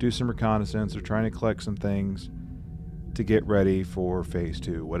do some reconnaissance. They're trying to collect some things to get ready for phase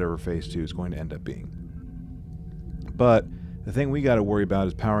 2, whatever phase 2 is going to end up being. But the thing we got to worry about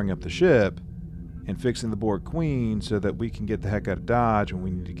is powering up the ship and fixing the Borg Queen so that we can get the heck out of Dodge when we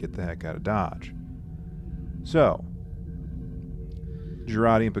need to get the heck out of Dodge. So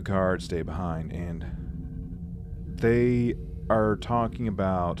Jurati and Picard stay behind, and they are talking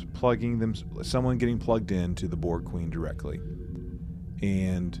about someone getting plugged into the Borg Queen directly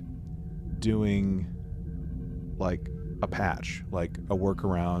and doing like a patch, like a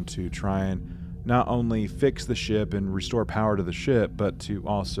workaround to try and not only fix the ship and restore power to the ship, but to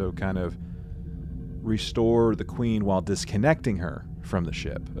also kind of restore the Queen while disconnecting her from the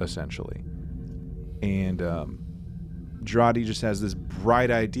ship, essentially. And Jurati just has this bright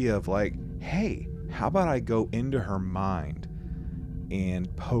idea of like, hey, how about I go into her mind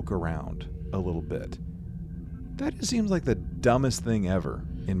and poke around a little bit? That just seems like the dumbest thing ever,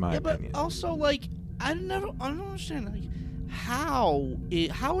 in my opinion. But also, like, I don't understand, like, how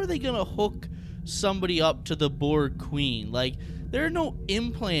are they gonna hook somebody up to the Borg Queen? Like, there are no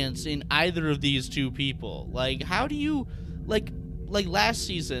implants in either of these two people. Like, how do you, like last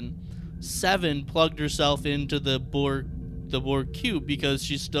season, Seven plugged herself into the Borg cube because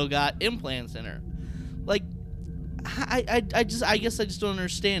she's still got implants in her. Like, I guess I just don't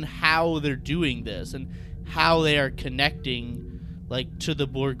understand how they're doing this and how they are connecting, like, to the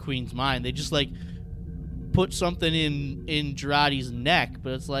Borg Queen's mind. They just, like, put something in Jurati's neck,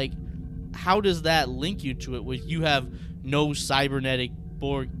 but it's like, how does that link you to it when you have no cybernetic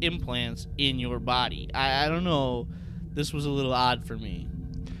Borg implants in your body? I don't know. This was a little odd for me.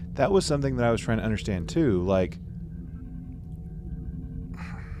 That was something that I was trying to understand too. There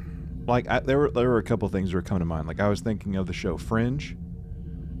were a couple things that were coming to mind. Like, I was thinking of the show Fringe,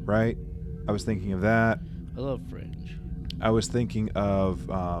 right? I was thinking of that. I love Fringe. I was thinking of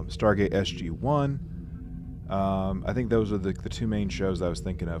Stargate SG-1. I think those are the two main shows I was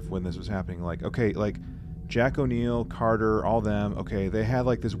thinking of when this was happening. Like, okay, like Jack O'Neill, Carter, all them, okay, they had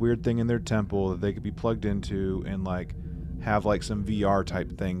like this weird thing in their temple that they could be plugged into and like have like some VR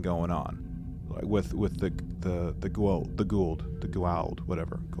type thing going on, like with the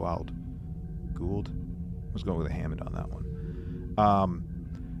Goa'uld, I was going with a Hammond on that one.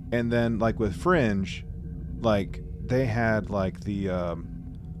 And then like with Fringe, like they had like the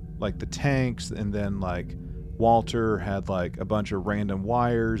tanks, and then like Walter had like a bunch of random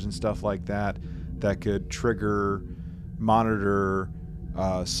wires and stuff like that could monitor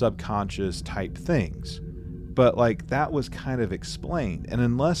subconscious type things. But like that was kind of explained, and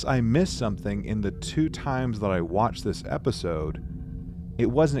unless I missed something in the 2 times that I watched this episode, it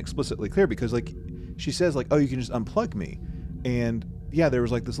wasn't explicitly clear, because like she says like, oh, you can just unplug me, and yeah, there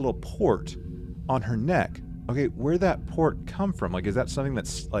was like this little port on her neck. Okay, where'd that port come from? Like, is that something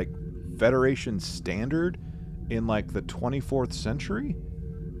that's like Federation standard in like the 24th century?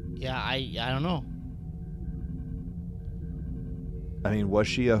 Yeah, I don't know. I mean,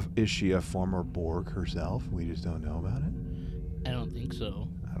 is she a former Borg herself? We just don't know about it? I don't think so.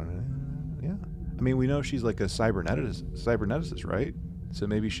 I don't know. Yeah. I mean, we know she's like a cyberneticist, right? So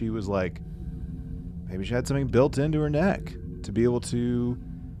maybe she had something built into her neck to be able to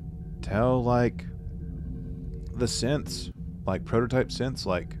tell like the synths, like prototype synths,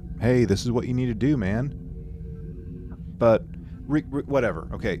 like, hey, this is what you need to do, man. But whatever.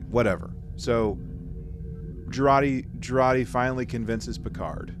 Okay, whatever. So Jurati finally convinces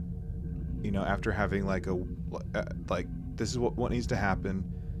Picard, after having like this is what needs to happen,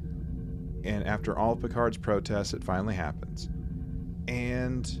 and after all of Picard's protests, it finally happens,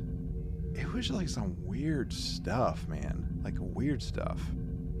 and it was like some weird stuff, man, like weird stuff.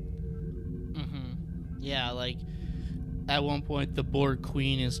 Yeah, like at one point the Borg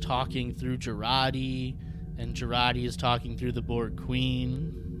Queen is talking through Jurati, and Jurati is talking through the Borg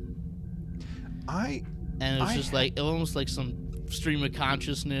Queen. And it was just like almost like some stream of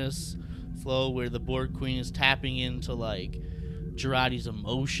consciousness flow where the Borg Queen is tapping into like Girardi's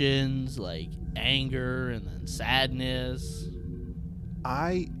emotions, like anger and then sadness.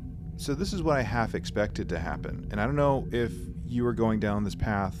 So this is what I half expected to happen, and I don't know if you were going down this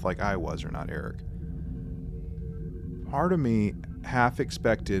path like I was or not, Eric. Part of me half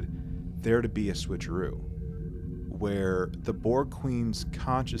expected there to be a switcheroo where the Borg Queen's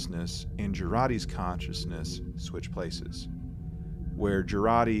consciousness and Girardi's consciousness switch places, where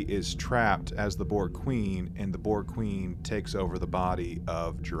Girardi is trapped as the Borg Queen and the Borg Queen takes over the body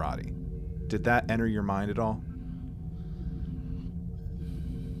of Girardi. Did that enter your mind at all?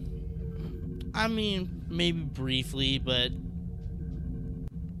 I mean, maybe briefly, but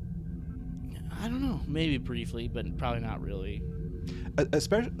I don't know. Maybe briefly, but probably not really.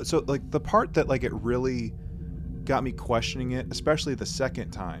 Especially, so like the part that like it really got me questioning it, especially the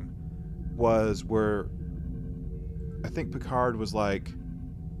second time, was where I think Picard was like,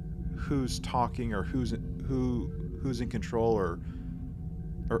 "Who's talking?" or "Who's in control?"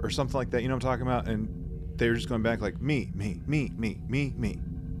 or something like that. You know what I'm talking about? And they were just going back like me.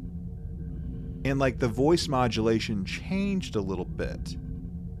 And like the voice modulation changed a little bit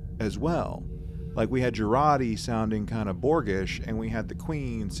as well. Like we had Girardi sounding kind of Borgish, and we had the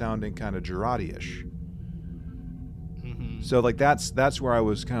Queen sounding kind of Girardi-ish. Mm-hmm. So like that's where I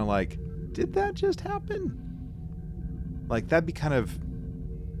was kind of like, did that just happen? Like that'd be kind of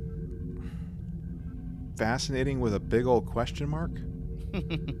fascinating with a big old question mark.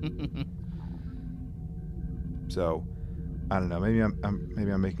 So I don't know. Maybe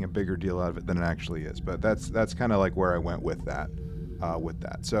I'm making a bigger deal out of it than it actually is. But that's kind of like where I went with that.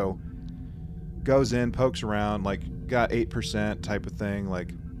 So goes in, pokes around, like got 8% type of thing,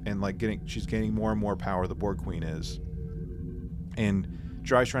 like, and like she's gaining more and more power. The Borg Queen is, and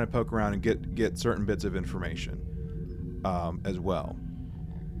Girardi's trying to poke around and get certain bits of information, as well.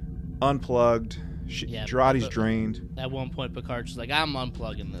 Unplugged. Girardi's drained. At one point, Picard's just like, I'm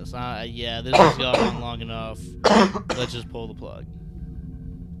unplugging this. Yeah, this has gone on long enough. Let's just pull the plug.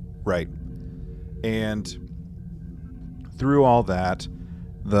 Right. And through all that,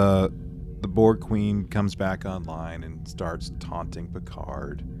 the Borg Queen comes back online and starts taunting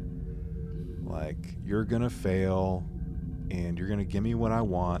Picard. Like, you're going to fail, and you're going to give me what I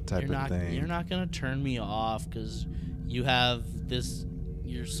want type of thing. You're not going to turn me off because you have this...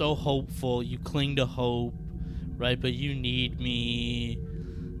 You're so hopeful. You cling to hope, right? But you need me,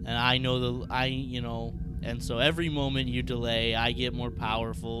 and I know and so every moment you delay, I get more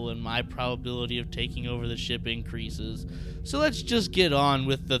powerful, and my probability of taking over the ship increases. So let's just get on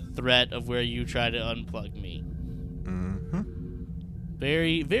with the threat of where you try to unplug me. Mm-hmm.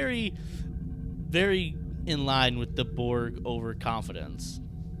 Very, very, very in line with the Borg overconfidence.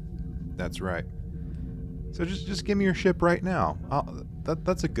 That's right. So just give me your ship right now.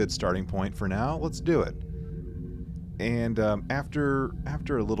 That's a good starting point for now. Let's do it. And after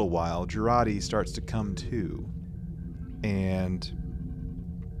a little while, Girardi starts to come to, and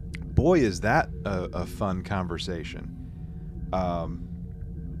boy, is that a fun conversation.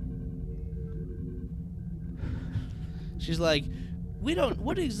 She's like, we don't.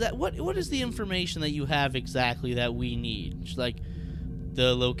 What is the information that you have exactly that we need? She's like,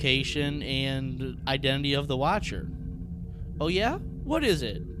 the location and identity of the Watcher. Oh yeah? What is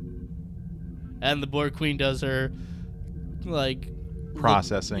it? And the Borg Queen does her like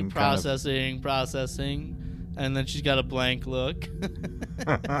processing, and then she's got a blank look.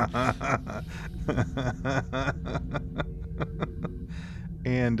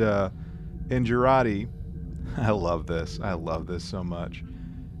 And Girardi, I love this so much.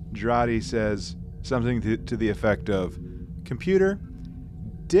 Girardi says something to the effect of, "Computer,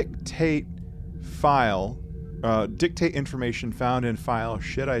 dictate information found in file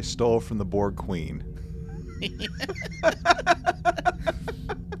shit I stole from the Borg Queen."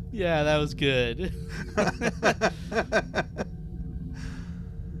 Yeah, that was good.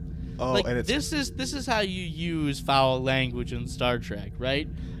 Oh, like, and this is how you use foul language in Star Trek, right?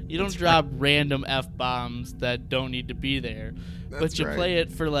 You don't drop random F-bombs that don't need to be there, but you play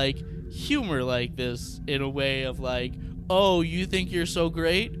it for like humor like this in a way of like, oh, you think you're so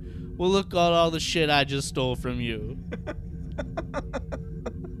great? Well, look at all the shit I just stole from you.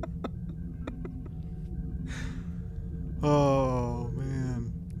 Oh,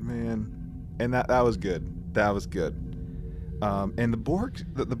 man. And that was good. And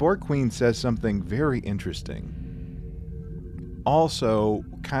the Borg Queen says something very interesting. Also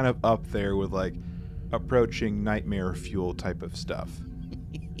kind of up there with like approaching nightmare fuel type of stuff.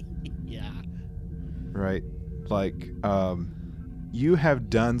 Yeah. Right? Like, you have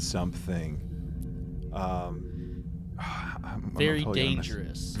done something. I'm Very totally gonna miss-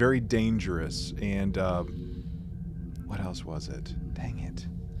 dangerous. Very dangerous. And what else was it? Dang it.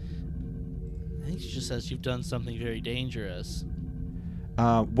 I think she just says you've done something very dangerous.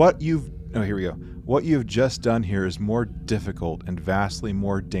 Here we go. What you've just done here is more difficult and vastly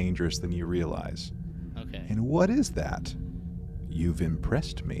more dangerous than you realize. Okay. And what is that? You've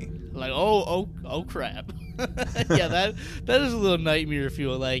impressed me. Like, oh crap. Yeah, that is a little nightmare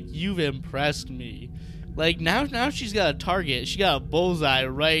feel. Like, you've impressed me. Like, now she's got a target. She got a bullseye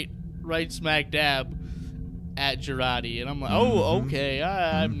right smack dab at Girardi. And I'm like, oh, okay.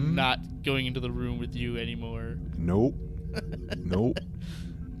 I'm not going into the room with you anymore. Nope. Nope.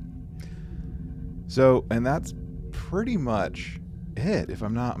 So, and that's pretty much it, if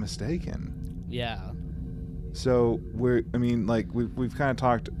I'm not mistaken. Yeah. So we've kind of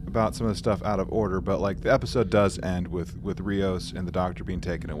talked about some of the stuff out of order, but like the episode does end with Rios and the doctor being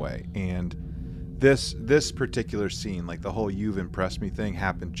taken away, and this particular scene, like the whole "you've impressed me" thing,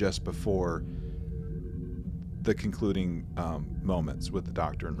 happened just before the concluding moments with the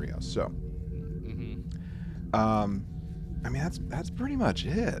doctor and Rios. So, that's pretty much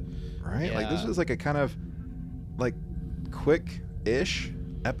it, right? Yeah. Like this was like a kind of like quick-ish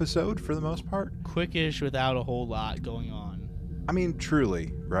episode for the most part. Quickish without a whole lot going on. I mean,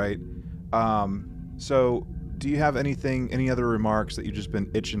 truly, right? So do you have any other remarks that you've just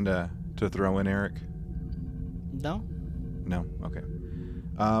been itching to throw in, Eric? No? No? Okay.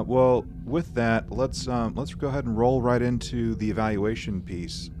 Well, with that, let's go ahead and roll right into the evaluation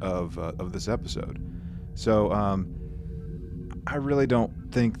piece of this episode. So, I really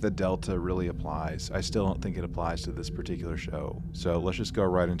don't think the Delta really applies. I still don't think it applies to this particular show. So let's just go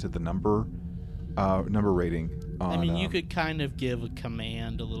right into the number rating. You could kind of give a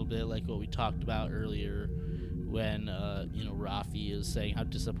command a little bit, like what we talked about earlier, when Rafi is saying how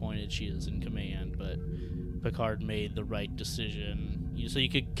disappointed she is in command, but Picard made the right decision. So you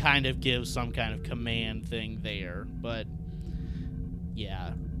could kind of give some kind of command thing there, but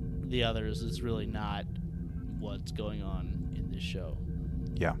yeah, the others is really not what's going on in this show.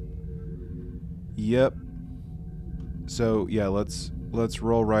 Yeah. Yep. So yeah, let's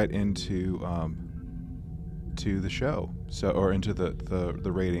roll right into to the show. Or into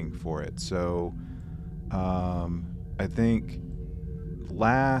the rating for it. So I think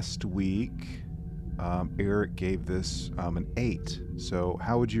last week Eric gave this an 8. So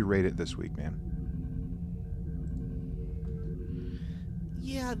how would you rate it this week, man?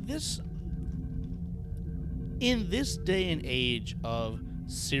 Yeah, in this day and age of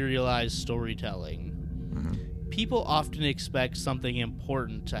serialized storytelling, people often expect something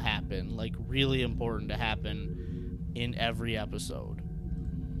important to happen, like really important to happen in every episode.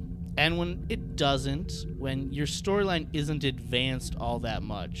 And when it doesn't, when your storyline isn't advanced all that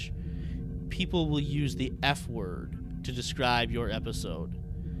much, people will use the F word to describe your episode.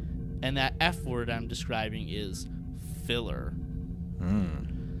 And that F word I'm describing is filler.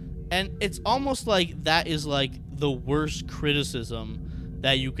 And it's almost like that is like the worst criticism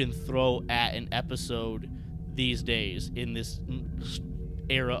that you can throw at an episode these days in this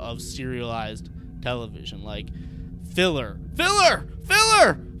era of serialized television. Like, filler.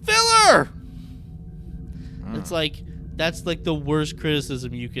 It's like, that's like the worst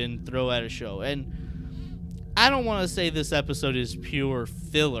criticism you can throw at a show. And I don't want to say this episode is pure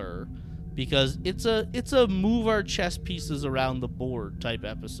filler, because it's a move our chess pieces around the board type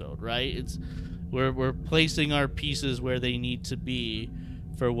episode, right? It's we're placing our pieces where they need to be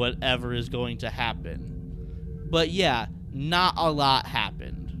for whatever is going to happen. But yeah, not a lot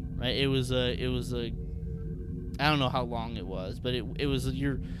happened, right? It was a I don't know how long it was, but it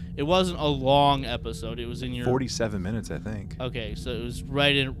wasn't a long episode. It was in your 47 minutes, I think. Okay, so it was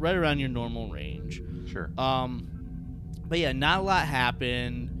right around your normal range. Sure. But yeah, not a lot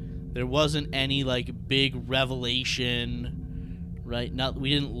happened. There wasn't any like big revelation, right? We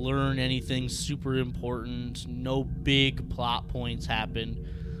didn't learn anything super important. No big plot points happened.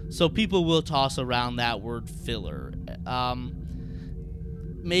 So people will toss around that word filler.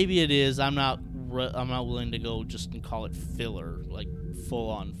 Maybe it is. I'm not willing to go just and call it filler, like full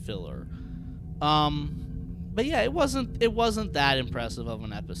on filler. But yeah, it wasn't that impressive of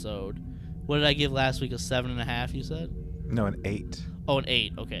an episode. What did I give last week? A 7.5, you said? No, an 8. Oh, an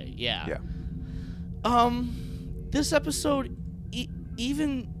 8. Okay, yeah. Yeah. This episode,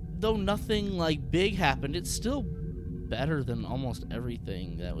 even though nothing like big happened, it's still better than almost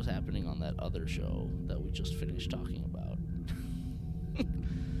everything that was happening on that other show that we just finished talking about.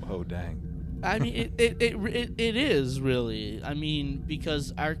 Oh, dang. I mean, it is really. I mean,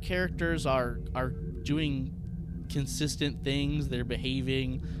 because our characters are doing consistent things. They're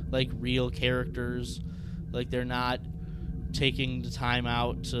behaving like real characters. Like, they're not taking the time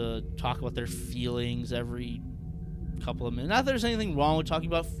out to talk about their feelings every couple of minutes. Not that there's anything wrong with talking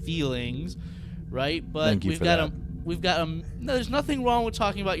about feelings, right? But Thank you for that. there's nothing wrong with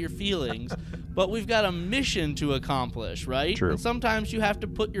talking about your feelings, but we've got a mission to accomplish, right? True. And sometimes you have to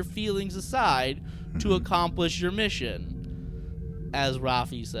put your feelings aside to accomplish your mission, as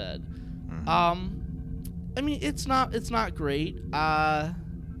Rafi said. I mean, it's not great.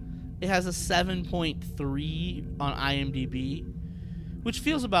 It has a 7.3 on IMDb, which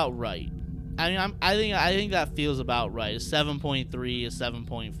feels about right. I mean, I think that feels about right. A 7.3 is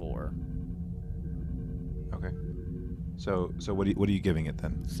 7.4. Okay. So what are you giving it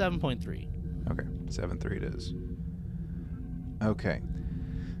then? 7.3. Okay, 7.3 it is. Okay.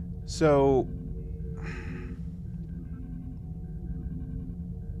 So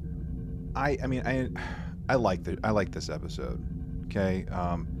I like this episode. Okay.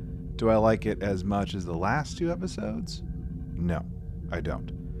 Do I like it as much as the last two episodes? No, I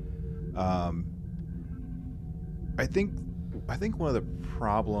don't. I think one of the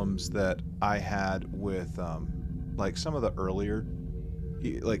problems that I had with like some of the earlier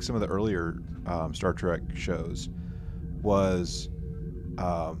Star Trek shows was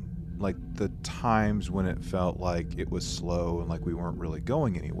like the times when it felt like it was slow and like we weren't really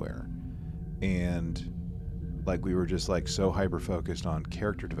going anywhere, and like we were just like so hyper focused on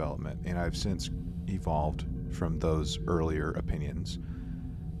character development. And I've since evolved from those earlier opinions,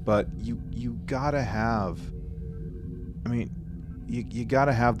 but you gotta have, I mean, you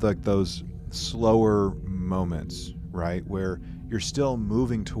gotta have like those slower moments, right, where you're still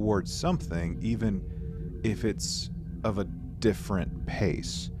moving towards something, even if it's of a different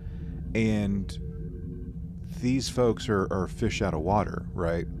pace. And these folks are fish out of water,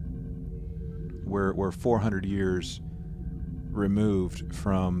 right? We're 400 years removed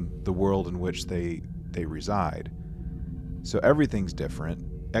from the world in which they reside. So everything's different.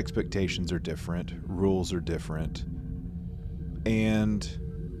 Expectations are different. Rules are different. And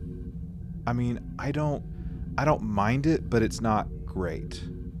I mean, I don't mind it, but it's not great.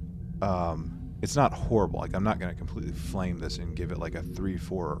 It's not horrible. Like, I'm not going to completely flame this and give it like a 3,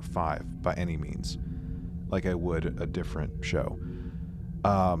 4, or 5 by any means, like I would a different show.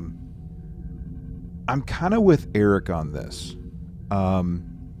 I'm kind of with Eric on this.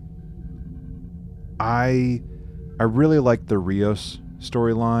 I really like the Rios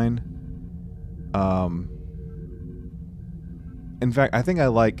storyline. In fact, I think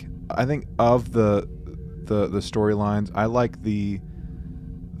of the storylines, I like the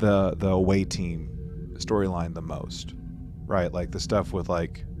away team storyline the most, right? Like the stuff with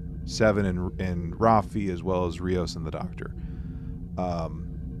like Seven and Rafi, as well as Rios and the Doctor.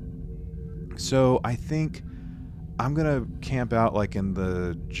 So I think I'm gonna camp out like in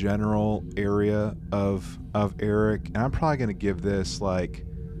the general area of Eric, and I'm probably gonna give this like,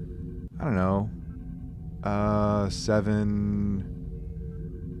 I don't know, 7,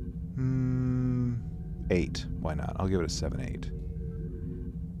 8. Why not? I'll give it a 7-8.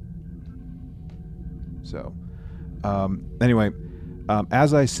 So, anyway,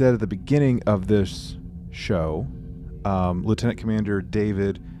 as I said at the beginning of this show, Lieutenant Commander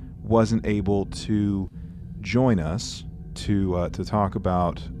David wasn't able to join us to talk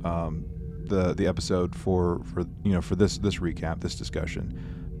about the episode for this recap, this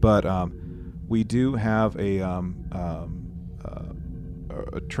discussion, but we do have a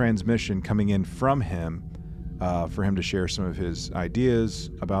transmission coming in from him for him to share some of his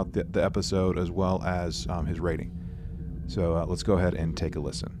ideas about the episode, as well as his rating. So let's go ahead and take a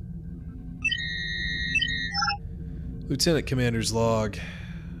listen. Lieutenant Commander's log.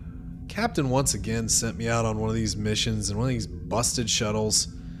 Captain once again sent me out on one of these missions in one of these busted shuttles.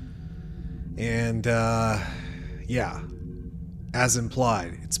 And, yeah, as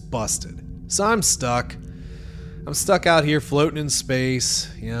implied, it's busted. So I'm stuck. I'm stuck out here floating in space,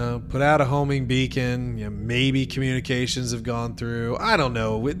 put out a homing beacon, maybe communications have gone through. I don't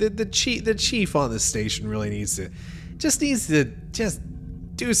know. The chief on this station really needs to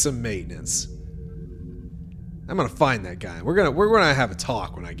do some maintenance. I'm gonna find that guy. We're gonna have a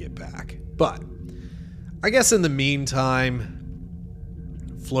talk when I get back. But I guess in the meantime,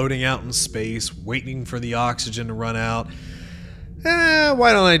 floating out in space, waiting for the oxygen to run out,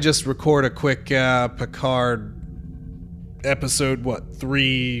 why don't I just record a quick Picard episode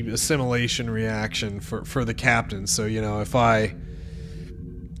 3 assimilation reaction for the captain, so if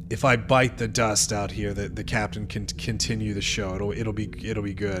I bite the dust out here, the captain can continue the show. It'll be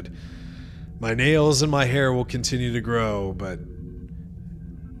good. My nails and my hair will continue to grow, but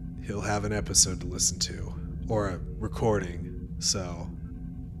he'll have an episode to listen to, or a recording. So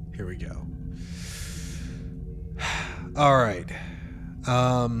here we go. All right.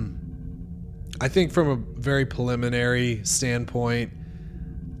 I think from a very preliminary standpoint,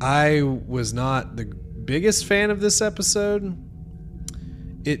 I was not the biggest fan of this episode.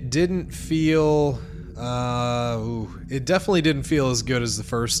 It didn't feel... it definitely didn't feel as good as the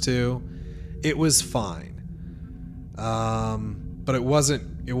first two. It was fine. But it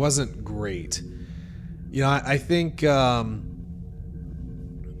wasn't great. You know, I think one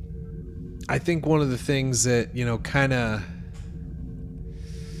of the things that, you know, kind of...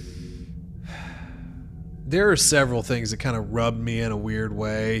 There are several things that kind of rubbed me in a weird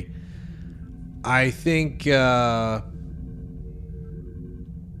way. I think... oh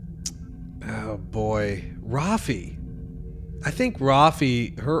boy. Rafi. I think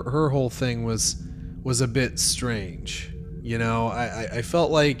Rafi, her whole thing was a bit strange. You know, I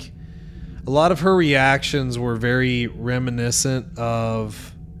felt like a lot of her reactions were very reminiscent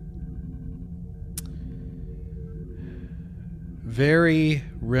of...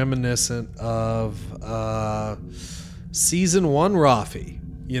 season 1 Rafi.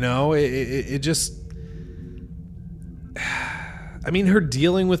 You know, it just... I mean, her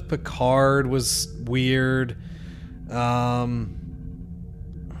dealing with Picard was weird.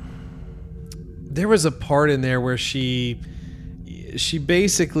 There was a part in there where she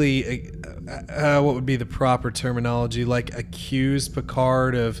basically, what would be the proper terminology, like accused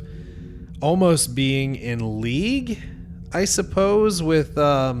Picard of almost being in league, I suppose, with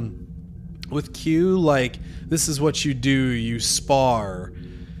Q. Like, this is what you do, you spar,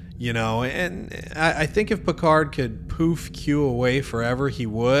 you know. And I think if Picard could poof Q away forever, he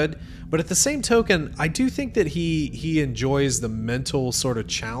would. But at the same token, I do think that he enjoys the mental sort of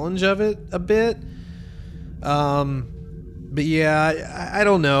challenge of it a bit. But yeah, I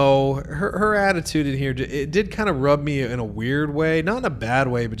don't know. Her attitude in here, it did kind of rub me in a weird way. Not in a bad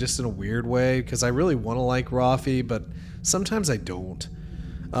way, but just in a weird way. Because I really want to like Rafi, but sometimes I don't.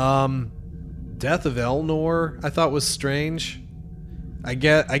 Death of Elnor, I thought was strange. I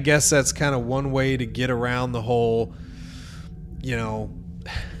guess that's kind of one way to get around the whole, you know,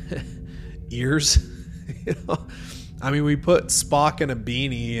 ears. You know? I mean, we put Spock in a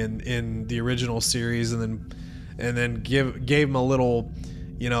beanie in the original series, and then gave him a little,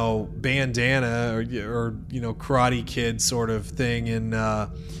 you know, bandana or you know, Karate Kid sort of thing in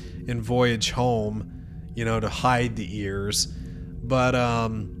Voyage Home, you know, to hide the ears. But I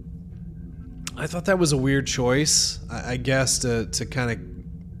thought that was a weird choice, I guess, to kind of,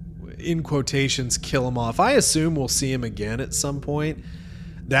 in quotations, kill him off. I assume we'll see him again at some point.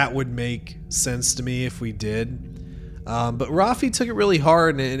 That would make sense to me if we did. But Rafi took it really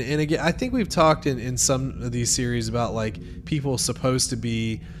hard, and again, I think we've talked in some of these series about, like, people supposed to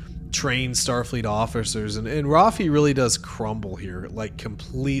be trained Starfleet officers, and Rafi really does crumble here, like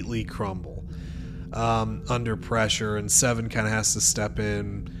completely crumble under pressure, and Seven kind of has to step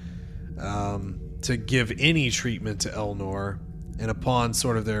in to give any treatment to Elnor. And upon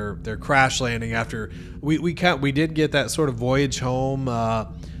sort of their crash landing, after we did get that sort of Voyage Home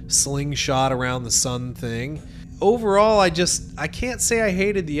slingshot around the sun thing. Overall, I can't say I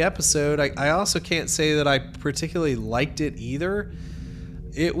hated the episode. I also can't say that I particularly liked it either.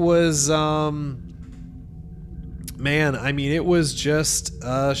 It was, man, I mean, it was just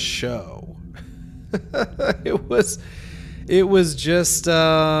a show. It was just, it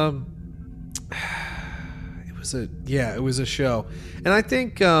was a show. And I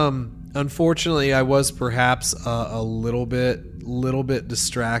think, unfortunately, I was perhaps a little bit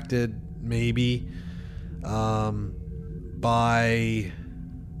distracted, maybe, by,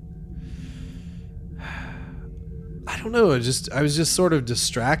 I don't know, I was just sort of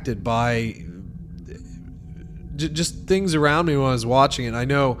distracted by just things around me when I was watching it. I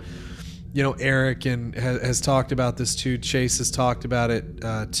know, you know, Eric has talked about this too. Chase has talked about it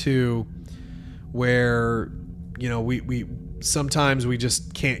too, where, you know, we sometimes we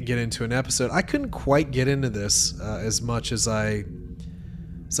just can't get into an episode. I couldn't quite get into this as much as I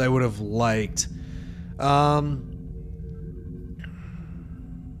would have liked.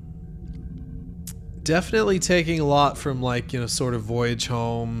 Definitely taking a lot from, like, you know, sort of Voyage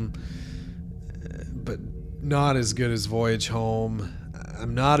Home, but not as good as Voyage Home.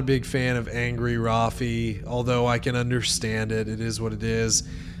 I'm not a big fan of angry Rafi, although I can understand it. It is what it is.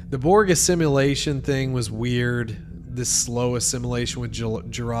 The Borg assimilation thing was weird. This slow assimilation with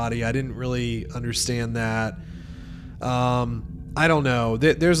Jurati, I didn't really understand that. I don't know.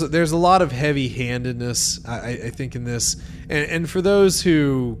 There's a lot of heavy-handedness, I think, in this. And for those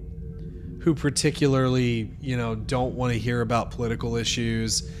who particularly, you know, don't want to hear about political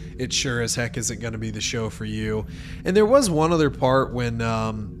issues, it sure as heck isn't going to be the show for you. And there was one other part when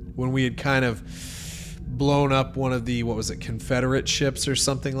we had kind of blown up one of the, what was it, Confederate ships or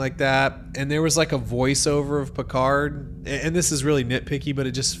something like that. And there was like a voiceover of Picard. And this is really nitpicky, but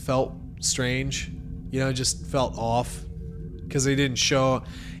it just felt strange. It just felt off. Because they didn't show,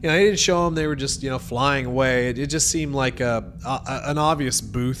 they didn't show them. They were just, flying away. It just seemed like an obvious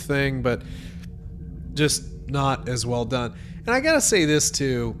Booth thing, but just not as well done. And I gotta say this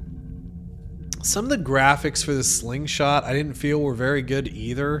too. Some of the graphics for the slingshot I didn't feel were very good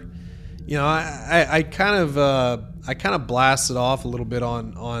either. I kind of blasted off a little bit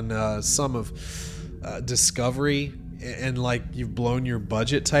on some of Discovery and like you've blown your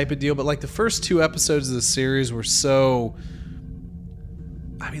budget type of deal. But like the first 2 episodes of the series were so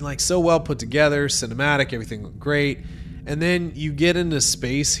well put together, cinematic, everything looked great. And then you get into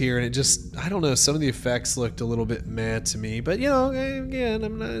space here, and it just, I don't know, some of the effects looked a little bit meh to me. But,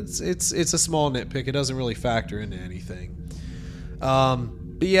 again, it's a small nitpick. It doesn't really factor into anything.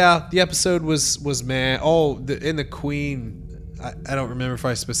 But yeah, the episode was meh. Oh, the Queen, I don't remember if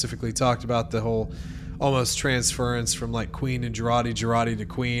I specifically talked about the whole almost transference from like Queen and Jurati to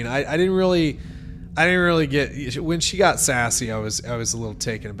Queen. I didn't really get, when she got sassy, I was a little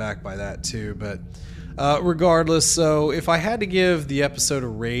taken aback by that too. But regardless, so if I had to give the episode a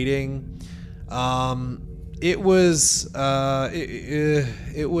rating, it was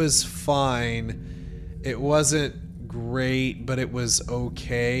fine. It wasn't great, but it was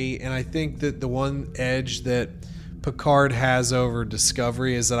okay. And I think that the one edge that Picard has over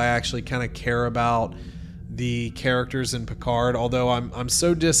Discovery is that I actually kind of care about the characters in Picard, although I'm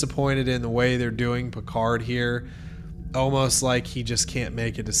so disappointed in the way they're doing Picard here, almost like he just can't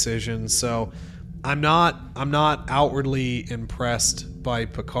make a decision. So I'm not outwardly impressed by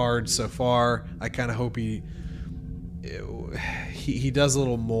Picard so far. I kind of hope he does a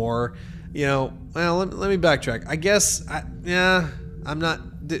little more. Well, let me backtrack. I guess I'm not.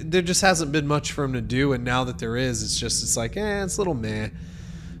 There just hasn't been much for him to do, and now that there is, it's like it's a little meh.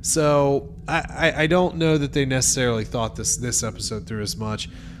 So I don't know that they necessarily thought this episode through as much.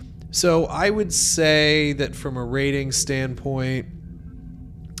 So I would say that from a rating standpoint,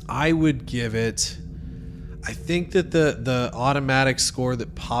 I would give it, I think that the automatic score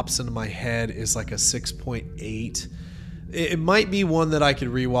that pops into my head is like a 6.8. It might be one that I could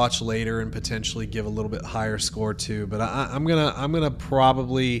rewatch later and potentially give a little bit higher score to, but I'm gonna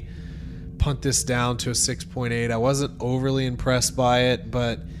probably punt this down to a 6.8. I wasn't overly impressed by it,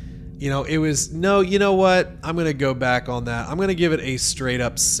 but it was, no, you know what? I'm going to go back on that. I'm going to give it a straight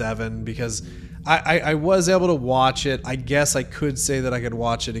up 7 because I was able to watch it. I guess I could say that I could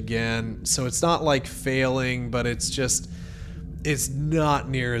watch it again. So it's not like failing, but it's not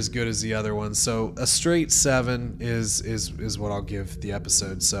near as good as the other one. So a straight 7 is what I'll give the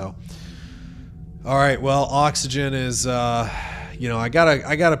episode. So, all right. Well, Oxygen is, I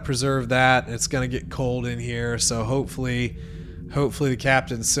gotta preserve that. It's gonna get cold in here, so hopefully the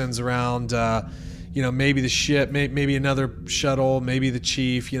captain sends around, maybe the ship, maybe another shuttle, maybe the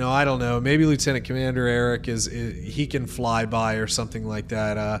chief. I don't know. Maybe Lieutenant Commander Eric he can fly by or something like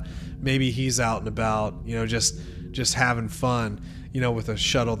that. Maybe he's out and about, just having fun, with a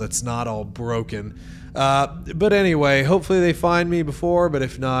shuttle that's not all broken. But anyway, hopefully they find me before. But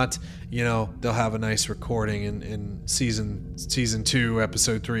if not, they'll have a nice recording in season 2,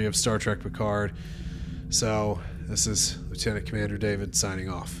 episode 3 of Star Trek Picard. So this is Lieutenant Commander David signing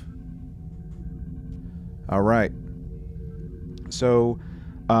off. All right. So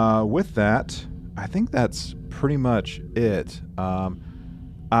with that, I think that's pretty much it.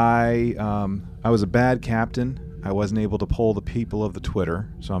 I was a bad captain. I wasn't able to poll the people of the Twitter,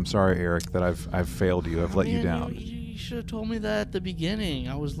 so I'm sorry, Eric, that I've failed you. I've let you down. You should have told me that at the beginning.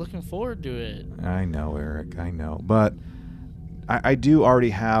 I was looking forward to it. I know, Eric. I know, but I do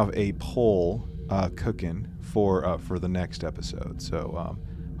already have a poll cooking for the next episode. So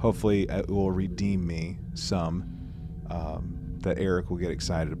hopefully it will redeem me some that Eric will get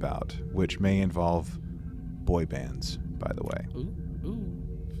excited about, which may involve boy bands, by the way. Ooh.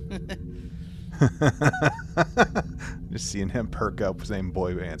 Just seeing him perk up saying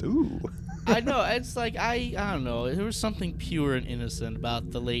boy bands. Ooh. I know. It's like, I don't know. There was something pure and innocent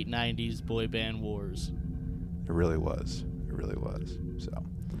about the late 90s boy band wars. It really was. So,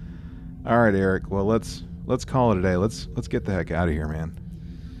 all right, Eric. Well, let's call it a day. Let's get the heck out of here, man.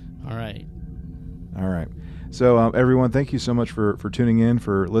 All right. So, everyone, thank you so much for tuning in,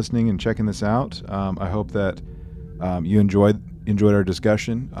 for listening and checking this out. I hope that you enjoyed our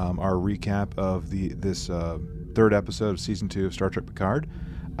discussion, our recap of this third episode of season 2 of Star Trek Picard.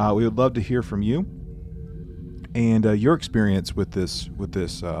 We would love to hear from you and your experience with this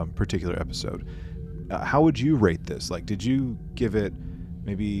particular episode. How would you rate this? Like, did you give it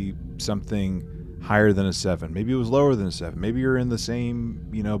maybe something higher than a 7. Maybe it was lower than a 7. Maybe you're in the same,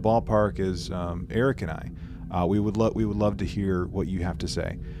 ballpark as Eric and I. We would love to hear what you have to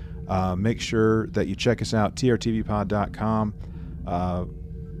say. Make sure that you check us out, trtvpod.com.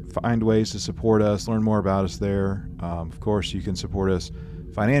 Find ways to support us, learn more about us there. Of course, you can support us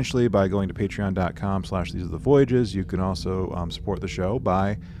financially by going to patreon.com/These Are the Voyages. You can also support the show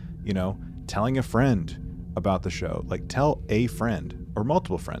by, telling a friend about the show. Like, tell a friend or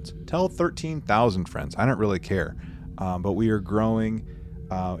multiple friends. Tell 13,000 friends. I don't really care. But we are growing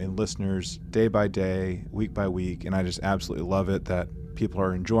in listeners day by day, week by week, and I just absolutely love it that people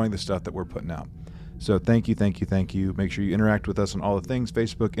are enjoying the stuff that we're putting out. So thank you. Make sure you interact with us on all the things,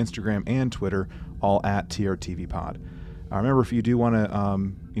 Facebook, Instagram, and Twitter, all at TRTVPod. Remember, if you do want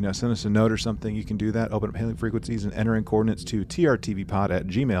to send us a note or something, you can do that. Open up hailing frequencies and enter in coordinates to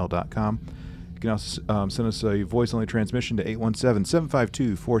trtvpod@gmail.com. You can also send us a voice-only transmission to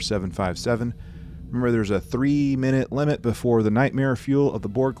 817-752-4757. Remember, there's a 3-minute limit before the nightmare fuel of the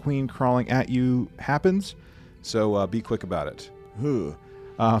Borg Queen crawling at you happens, so be quick about it.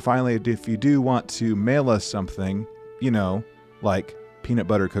 Finally, if you do want to mail us something, like peanut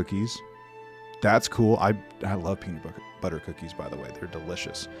butter cookies, that's cool. I love peanut butter cookies, by the way. They're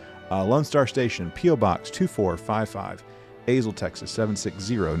delicious. Lone Star Station, P.O. Box 2455, Azle, Texas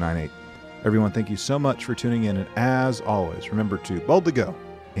 76098. Everyone, thank you so much for tuning in, and as always, remember to boldly go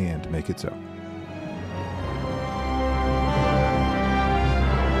and make it so.